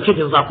အောင်ဖြစ်တ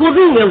ယ်ဆိုတာကို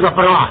သိနေဆိုတာပ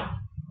ရမ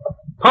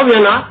ဟုတ်ပြ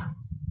န်လား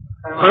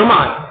ပရမ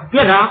ပြ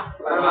က်တာ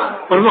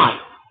ပရမ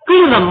ကိ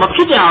လေသာမဖြ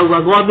စ်တဲ့အောင်က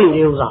သွားသိ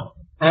နေဥစ္စာ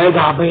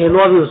ဒါဘယ်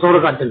လိုမျိုးစောရ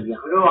ကတည်းက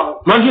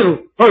မဖြစ်ဘူး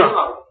ဟုတ်လား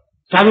ဒါ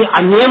ပြီး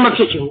အမြဲမဖြ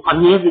စ်ချင်ဘူးအ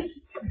မြဲသိ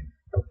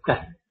ကဲ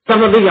သ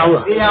မသိရအောင်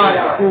လားသိရပါ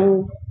ဗျာကို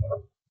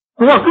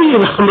ကကိလေ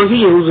သာမဖြ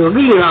စ်ရဘူးဆို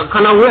ကိလေသာခ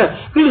န္ဓာဝဲ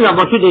ကိလေသာမ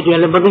ဖြစ်တဲ့တည်း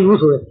လည်းမသိဘူး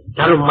ဆိုရင်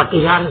ဒါတော့မတ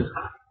ရားနဲ့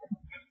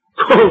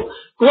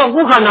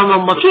ကိုခန္ဓာမှာ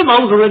မဖြစ်ပါ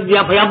ဘူးဆိုတော့တ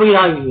ရားဖျားပေးရ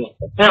ပြီ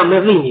အဲ့ဒါမ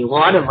သိနေဟော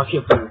တယ်မဖြ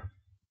စ်ဘူး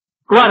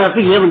ကိုကတော့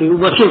သိရမ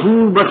လို့မဖြစ်ဘူး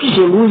မဖြစ်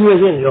ရှင်ဘူးရွေး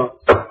ရှင်ရော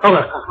ဟုတ်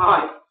ကဲ့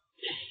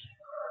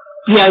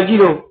ပြန်ကြည့်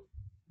တော့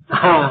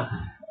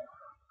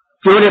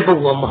ပြောတဲ့ပု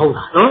ဂ္ဂိုလ်မဟုတ်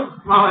တာနော်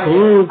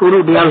ကို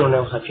တို့တရားလုံး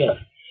နဲ့ဥစ္စာဖြစ်တယ်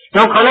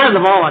တော့ခန္ဓာသ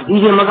ဘောကဒီ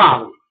ရင်မက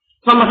ဘူး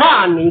သမထ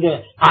အနေနဲ့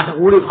တ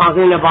ကူလေးဖန်ဆ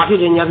င်းတယ်ဘာဖြစ်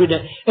တယ်ညာဖြစ်တ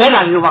ယ်အဲ့ဒါ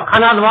တွေကခ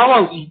န္ဓာသဘောပေါ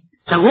က်ကြီး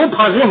တကူဖ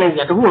န်ဆင်းနေ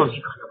ကြတကူအောင်ရှိ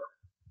ခန္ဓာဒါ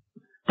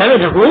ပေမဲ့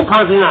တကူဖ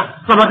န်ဆင်းတာ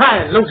သမထ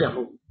ရဲ့လုံချက်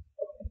မှု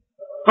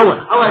ဟုတ်ပါ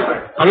လား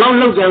ဘလောက်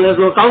လုံကြံလဲ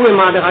ဆိုကောင်းဝင်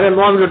မှာတခါတည်း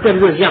သွားပြီးတော့တက်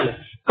ပြီးရက်မယ်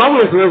ကောင်းဝ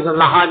င်ဆိုတော့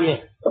လာဟာပြင်း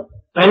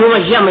ဘယ်လိုမှ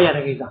ရက်မရ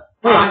တဲ့ကိစ္စ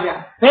ဟုတ်ပါဗျာ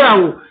အဲ့ဒါ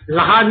ကို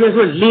လာဟာပြင်း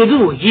ဆိုလေ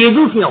သူ့ကိုရေ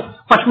သူ့ပြောင်း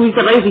ပထဝီက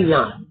တိုင်းစီရ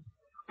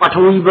ပထ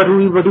ဝီခို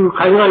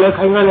င်ရလဲ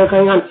ခို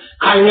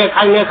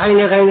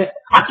င်နေ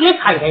အပြည့်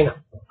ခိုင်ခိုင်းတာ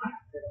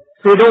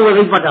သေတော့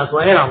ဝိပတ္တာဆို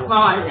အဲ့ဒါကို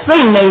စိ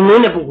တ်နိုင်နေ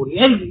တဲ့ပုဂ္ဂိုလ်ကြီး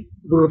အဲ့ဒီ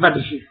လိုတ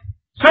တ်ရှိ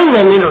စိတ်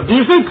နိုင်နေတော့ဒီ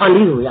စိတ်ဖန်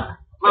ပြီးလို့ရ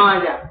မှန်ပါ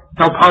ဗျာ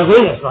တော့ဖန်ဆ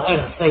င်းတယ်ဆိုတော့အဲ့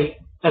ဒါစိတ်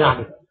အဲ့ဒါ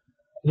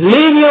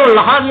လေးမျိုး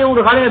လာမျိုးတ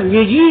ခါလဲ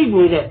မြေကြီး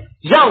နေတဲ့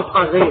ရောက်ဖ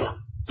န်ဆင်းတာ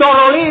တော်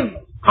တော်လေး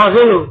ဖန်ဆ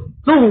င်းလို့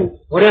သူ့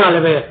ဝရကလ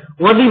ည်းပဲ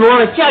ဝတိဘော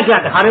ကကြ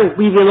တခါလဲ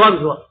ပြီးပြင်သွားပြီ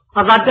ဆိုတော့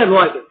အသာတက်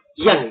သွားတယ်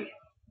ရက်နေတယ်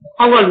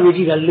အောက်ကမြေ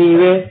ကြီးကလေ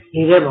ပဲ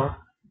နေတဲ့မှာ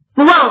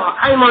သူကအ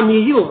ခိုင်အမာမြေ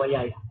ကြီးကိုမရ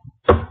ရ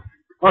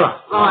ဟုတ်လား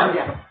မှန်ပါ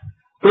ဗျာ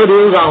တို့ဒီ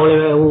ဥစ္စာကိုလည်း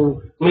ဟို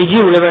မြေ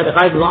ကြီးကိုလည်းပဲတ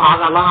ခါတော့အာ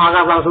ကာ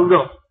သဆို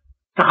တော့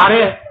တခါ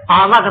တဲ့အာ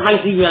ကာသတစ်ပို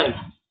င်းစီးပြန်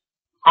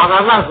အာကာ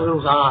သဆို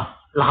လို့ဆိုတာ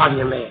လာပြ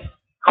င်းမယ်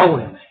ကောင်း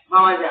တယ်မှန်ပါ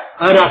ဗျာ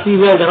အဲ့ဒါစီး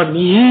ပြန်တော့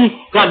မြေ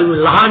ကတူ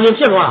လာပြင်း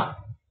ဖြစ်သွား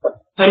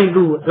အဲ့ဒီ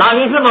ကူလာပြ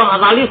င်းဖြစ်တော့အ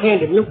သာလေးဆင်း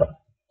တယ်မြို့ဟုတ်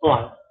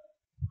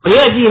ဘ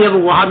ယ်ကြည့်လဲဘ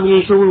ဝမြေ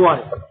ရှိုးသွား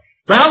တယ်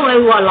ဘယ်လိုလဲ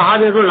ကလာ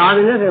ပြင်းဆိုလာပြ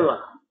င်းနဲ့ဆင်း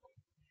သွား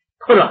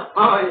ဟုတ်လား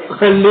ဟုတ်ပါ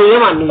ဘူးလေ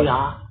မှနေတာ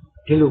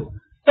ဒီလို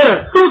အဲ့တော့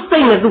သူ့စိ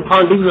တ်နဲ့သူ့ဖော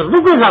င်ပြီးတော့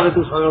သူ့ကိစ္စပဲ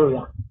သူဆောင်လို့ရ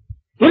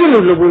ဒီ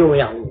လိုလုပ်လို့မ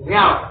ရဘူးမရ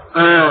ဘူး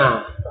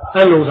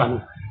အဲ့လိုစား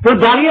မျိုး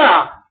ဒါကြီးက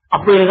အ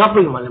ပေက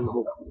ပြိမှလည်းမဟု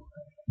တ်ဘူး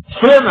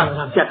ဆွဲတာက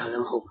ပြတ်တာလ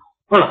ည်းမဟုတ်ဘူး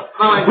ဟုတ်လား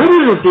ဘု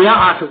ရားလိုတရား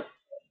အားထုတ်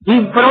ဒီ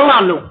ပရောဂ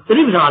လုံးသ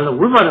တိပဋ္ဌာန်လုံး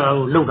ဝိပဿနာ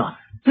ကိုလုပ်တာ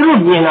သူ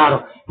တို့မြင်လာ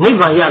တော့နိဗ္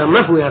ဗာန်ရတယ်မ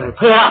က်ဖို့ရတယ်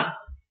ဖះ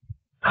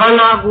ခန္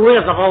ဓာကိုယ်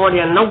ရဲ့သဘောတ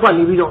ရားနောက်က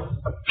နေပြီးတော့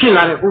ဖြစ်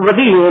လာတဲ့ကိုယ်ပ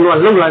ฏิယောတော့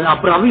လုံလာတာ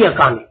ပရာဝိယ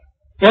ကံနေ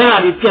အဲ့ဒါ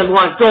ဒီပြတ်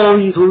သွားတော်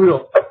ပြီဆိုပြီး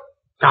တော့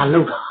ဒါ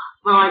လောက်တာ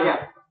မှန်ပါဗျာ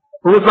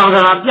ဘုရားသံ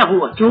ဃာပြတ်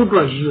ဖို့အကျိုးအတွ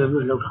က်ရည်ရွယ်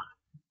ပြီးလောက်တာ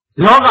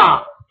လောက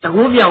တ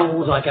ကူပြောင်း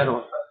ဘူးဆိုတာကြ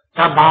တော့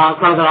ဒါဘာ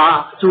သံဃာ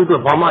အကျိုးအတွ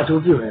က်ဘာမှအ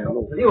ကျိုးပြုနေတော့မ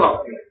သိပါ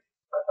ဘူး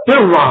ပြု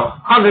တ်ပါ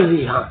အသတိ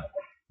ဟာ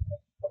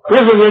ဘု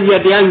ရား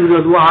ရဲ့တရားယူ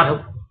လို့သူအားထု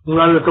တ်သူ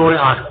လာလို့တော်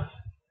တဲ့အားထုတ်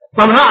သ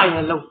မထအရ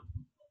င်လုံး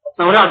သ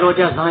မထတော်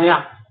ကြ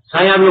ဆံ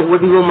ရမျိုးဝ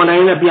တိကိုမနို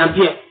င်နဲ့ပြန်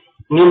ပြက်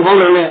နေမကောင်း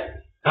လည်းနဲ့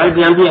ဒါ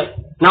ပြန်ပြက်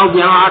နောက်ပြ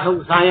န်အားထု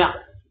တ်ဆံရ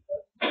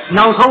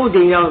နောက်ဆုံးအ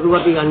ချိန်ရောက်သူက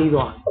တရားနီး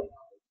သွား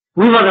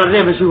ဝိပဿနာ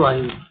တဲ့မရှိပါ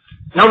ဘူး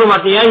နောက်တော့မှ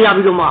တရားရ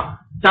ပြီးတော့မှ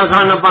သာသ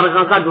နာပါရက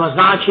တ်တော့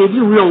ဇာအခြေ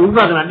ပြုပြီးတော့ဝိပ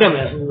ဿနာတက်မ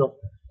ယ်ဆိုတော့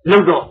လုံ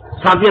တော့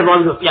ဇာပြက်သွား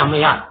ပြီးတော့ပြန်မ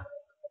ရ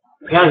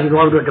ဘုရားရှိ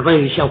သွားပြီးတော့တပည့်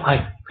ကြီးလျှောက်ခို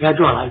င်းဘုရား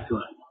ကြွလာပြီးပြော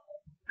တယ်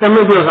ကမ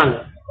င်းပြောစမ်းတ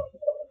ယ်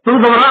သူ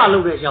သမရအလု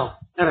ပ်တဲ့ကြောင်း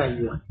အဲ့ဒါ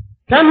ကြီး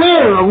ကမင်း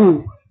အခု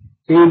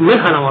ဒီလက်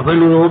ခန္ဓာမှာဘယ်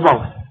လိုလုပ်ပေါ့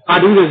အာ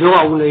တုရဲ့ယော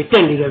ဂဦးလေးတ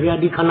က်နေတယ်ဗျာ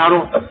ဒီခန္ဓာ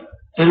တော့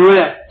ဒီလို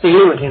ရဲ့သိ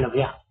လို့မထင်တော့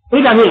ဗျာ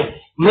အဲ့ဒါဖြင့်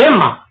မင်း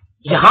မှာ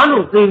ရဟန်း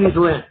တို့သိပြီ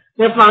ဆိုရင်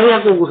ဒီပန်ရ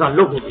ကိုကုသ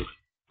လုပ်ဖို့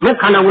လက်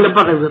ခန္ဓာကိုလည်းပ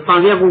တ်တယ်ဆိုပန်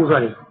ရကိုကုသ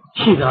တွေ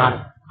ရှိတာ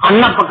အ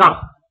နတ်ပက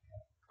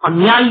အ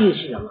များကြီး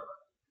ရှိတာ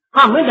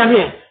ဟာမင်းတည်း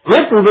မ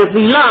င်းပူပဲ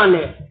သီလ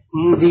နဲ့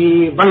ဒီ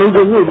ဘလုံး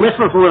တို့ကိုမက်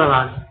ဆွတ်ဆိုးရ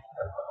တာ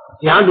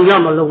ညာဒီက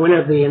မလုံဝင်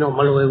တဲ့သိရင်တော့မ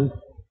လွယ်ဘူး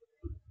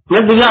မ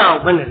င်းသီလတော့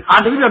ဘယ်နဲ့အာ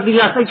တပိတော့သီ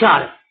လစိတ်ချတ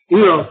ယ်ဒီ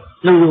တော့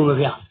လုံမ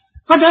ဗျာ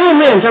ဟာတကယ်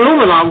မင်းနှလုံး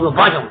မလာဘူးဆို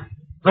ဘာကြောင့်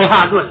ဘယ်ဟာ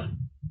အတွက်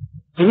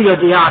လဲဒီတော့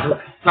တရားအတွက်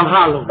သံ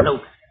ဃာလုံးလုပ်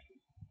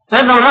တ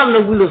ယ်သံဃာ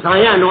လုံးပြီးလို့ဇာ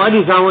ရတော့အဲ့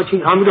ဒီဇာကိုချိ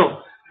န်ခံပြီးတော့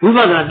ဝိပ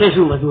ဿနာတက်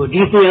ရှုမှဆိုဒီ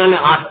သိရ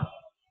နဲ့အား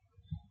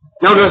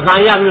နောက်တော့ဇာ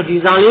ရပြီးတော့ဒီ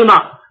ဇာလေးမှ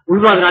ဝိ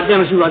ပဿနာတက်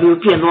မရှိပါဘူး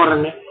ပြည့်သွားတယ်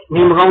နဲ့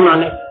နေမကောင်းတာ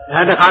နဲ့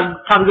အဲတခါ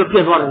ထပ်ပြီးတော့ပြ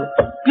ည့်သွားတယ်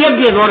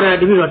ပြည့်သွားတယ်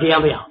တပြီးတော့တ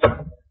ရားမရ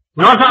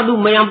နောက်ထပ်သူ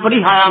မယံပရိ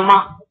ဟာရမ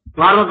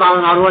ငါတို့သာသ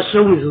နာတော်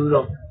ရှုံးပြီဆိုပြီး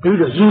တော့ပြီး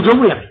တော့ယူကျုံး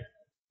ရတယ်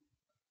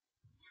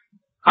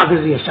အာသ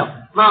စီရရှောက်မှ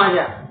န်ပါ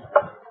ဗျာ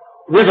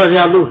ဝိသ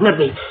ရာလို့နှစ်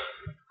သိ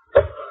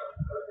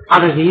အာ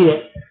သစီရဲ့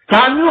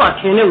ဒါမျိုးက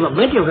ထင်လို့ကမ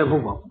င်းကြောက်တဲ့ဘု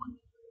ရား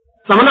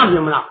သမဏပြ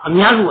င်မလားအ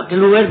များစုကဒီ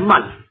လိုပဲမှ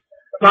တ်တယ်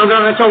သာသ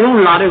နာ၆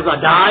လုံးလာတဲ့ဥစ္စာ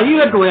ဒါကြီး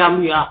ပဲတော်ရ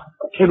မှုရ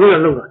ခေပြီး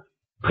တော့လုပ်တာ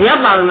ဘုရား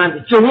သာသနာ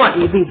ကြုံရ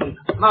ဒီသိမှန်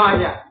ပါ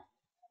ဗျာ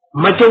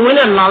မကြုံ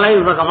နဲ့လာလိုက်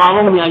ဆိုကဘာမှ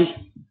မများကြီး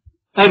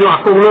အဲ့တော့အ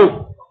ကုန်လုံး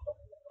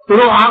သူ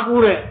တို့အား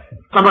ကိုးတဲ့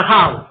သမထ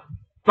ကို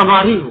သမာ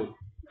ဓိကို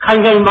ခို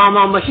င်ခိုင်မာ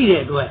မာမရှိ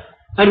တဲ့အတွက်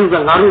အဲ့ဒီက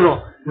ငါတို့တော့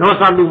နော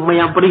သတုမ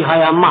ယံပရိဟာ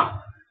ယမ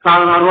သာ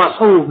သနာတော်က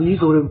ဆုံးပြီး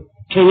ဆိုရင်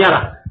ထင်ရ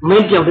တာမ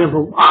င်းပြောက်တဲ့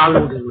ဘုအား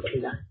လုံးတွေကိုထ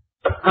င်တာ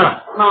ဟုတ်လား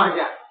မှန်ပါ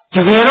ဗျာတ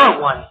ကယ်တော့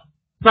ကွာ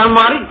သ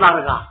မာဓိသာရ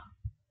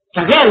ကတ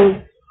ကယ်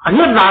အ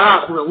နှစ်သာရ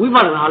ဆိုတဲ့ဝိပ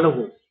ဿနာအလုပ်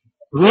ကို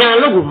ဉာဏ်အ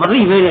လုပ်ကိုမသိ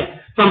ဘဲနဲ့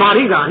သမာ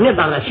ဓိကအနှစ်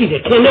သာရရှိတ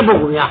ယ်ထင်တဲ့ပုဂ္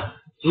ဂိုလ်များ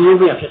ရင်း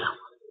ပြဖြစ်တာ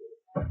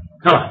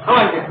ဟုတ်လားဟုတ်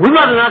ပါဗျာဝိပ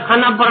ဿနာခ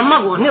န္ဓာပရမ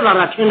တ်ကိုအနှစ်သာ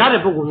ရထင်ထား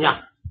တဲ့ပုဂ္ဂိုလ်များ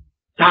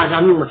ဒါ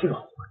မျိုးမဖြစ်ပါ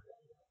ဘူး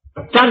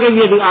တန်ကြ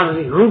ည်ဒီအားဖြ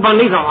င့်ရူပ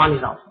နိစ္စအားနိ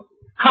စ္စ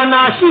ခန္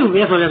ဓာရှိ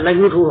ပြီဆိုရင်လက်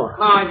ညှိုးထိုးတော့မှန်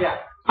ပါဗျာ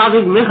အားဖြ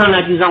င့်မင်းခန္ဓာ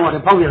ကြည်ဆောင်ရတ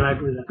ယ်ပေါက်ပြန်လာ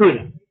တွေ့တယ်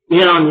မြ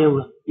င်လားမြင်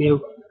ဘူးမြင်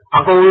ဘူးအ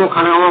ကုန်လုံးခ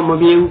န္ဓာကမ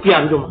မြင်ဘူးပြ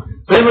ပြီးတော့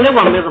ဘယ်မလဲက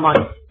မလဲသမား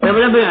ဘယ်မ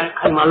လဲပဲ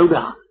ခိုင်မာလို့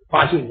တာ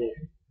ပါရှိတယ်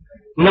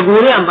ငကို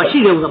ယ်ကမရှိ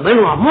တယ်ဆိုတော့ဘယ်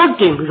လိုမှမ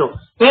တင်ပြီးတော့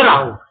အဲ့ဒါ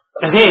ကို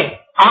တကယ်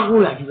အား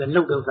ကိုးရကြီးပဲ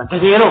လုပ်တယ်ဆိုတာတ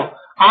ကယ်တော့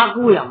အား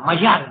ကိုးရမ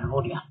ရတယ်ဟော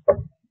တရား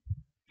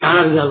ဒါန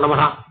ကသမ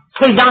ထ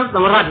ထိတ်တန်းသ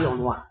မထပြောင်း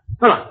သွား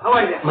ဟုတ်လားဟုတ်ပါ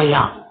ရဲ့မရ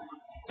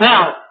ဘယ်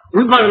အောင်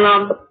ဝိပဿနာ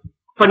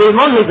ပရိ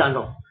မောနိဒံ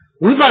တော့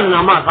ဝိပဿနာ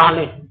မှသာ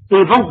လဲဒီ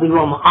ပေါက်ပြီး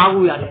တော့မအား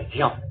ကိုးရတဲ့အ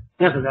ကြောင်း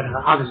ဒါဆိုတာက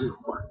အားသစု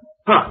ပေါ့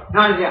ဟုတ်လား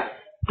ဟုတ်ကြ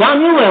ဒါ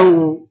မျိုးပဲ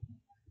ဟို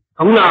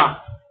အခုလား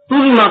သူ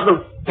ဒီမှာတော့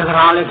တက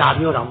ရာလဲဒါ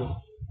ပြောတာမို့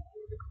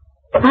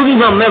သူဒီ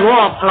မှာမေ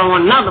ဘောဖလော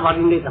င်နတ်တပါ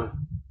တိနိဒံ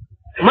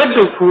မတ်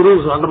တုဖူလို့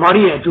ဆိုတာတမာ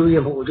ရီရဲ့အကျိုးရ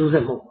ဖို့အကျိုးဆ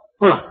က်ဖို့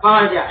ဟုတ်လားဟု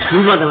တ်ကြဝိ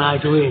ပဿနာအ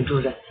ကျိုးရင်အ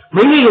ကျိုးဆက်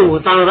မိမိတို့ကို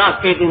သာရ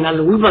ကဲတင်တယ်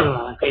လို့ဝိပဿ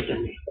နာကဲတင်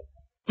တယ်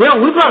ဒါ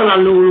ဝိပဿနာ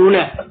လူ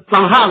နဲ့သံ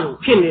ဃာလို့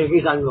ဖြစ်နေတဲ့ကိ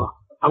စ္စမျိုးက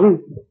အခု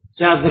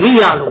ဇာသရိ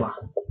ယာလို့ပါ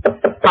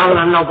သာသ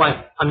နာနောက်ပိုင်း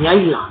အများ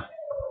ကြီးလာ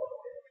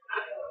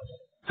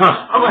ဟု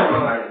တ်ပါ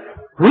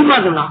ဘူးဝိ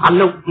ပဿနာအ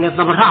လုပ်နဲ့သ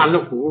မထအလု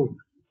ပ်ကို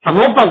သ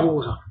ဘောပေါက်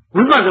ဖို့ဆို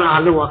ဝိပဿနာ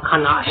အလုပ်ကခ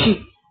န္ဓာရှိ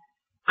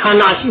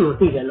ကို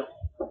သိတယ်လို့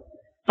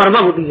ပရမ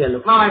တ်ကိုသိတယ်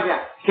လို့မှန်ပါဗျာ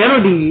ကျ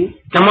တော့ဒီ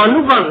ဓမ္မနု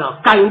ပါဒနာ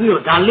ကင်ပြီး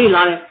တော့ဒါလေ့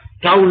လာတယ်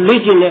ဒါကိုလေ့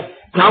ကျင့်တယ်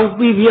ဒါကို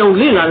ပြီးပြောင်း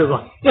လေ့လာတယ်ဆို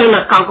တော့အဲ့ဒါ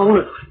ကောင်းကောင်း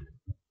လို့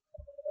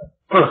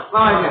ဟုတ်လားမှ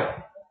န်ပါဗျာ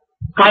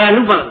ကာ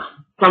ယ ानु ပါဒနာ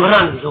သမထ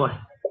နေရောတယ်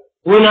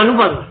ဝိညာဉ် ानु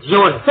ပါဒနာ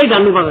ရောတယ်စိ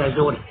တ် ानु ပါဒနာ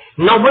ရောတယ်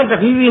နောက်ပိုင်းတစ်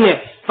ဖြည်းဖြည်းနဲ့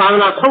သာသ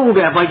နာထုတ်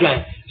တဲ့အပိုင်းကျရင်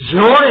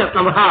ရောတဲ့သ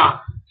မထ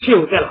ဖြစ်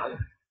ကိုတက်လာတယ်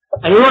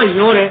အရင်က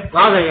ရောတယ်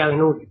90ရာခိုင်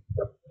နှုန်းဟု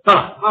တ်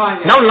လားမှန်ပါ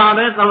ဗျာနောက်လာ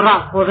တဲ့သမထ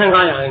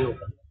45ရာခိုင်နှုန်း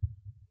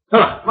ဟု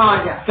တ်လားမှန်ပါ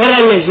ဗျာအဲ့ဒါ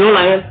နဲ့ရော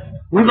လာရင်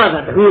ဝိပဿနာ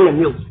တစ်ခုနဲ့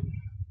မြုပ်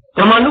ဓ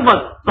မ္မ ानु ပါဒ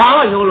နာဘာ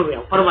မှရောလို့မရ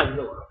ဘူးပရမတ်ကြီး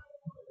လို့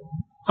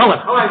ဟုတ်ပါ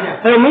ဟုတ်ပါဗျာ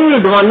အဲ့မင်း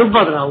တို့ဓမ္မ ानु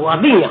ပါဒနာကိုအ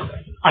သိဉာဏ်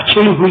အချ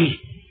င်းကြီး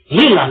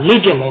လေ့လာလေ့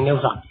ကျင့်နိုင်တဲ့ဥ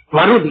စ္စာ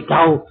ငါတို့ဒီ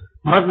တောင်း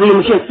မသိမ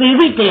ရှိသိ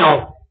သိတရား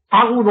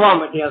အားကိုးသွား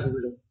မှတရားဆို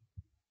လို့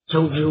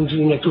ဂျုံ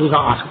ကြီးနဲ့ကြိုး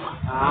စားအားထုတ်ပါ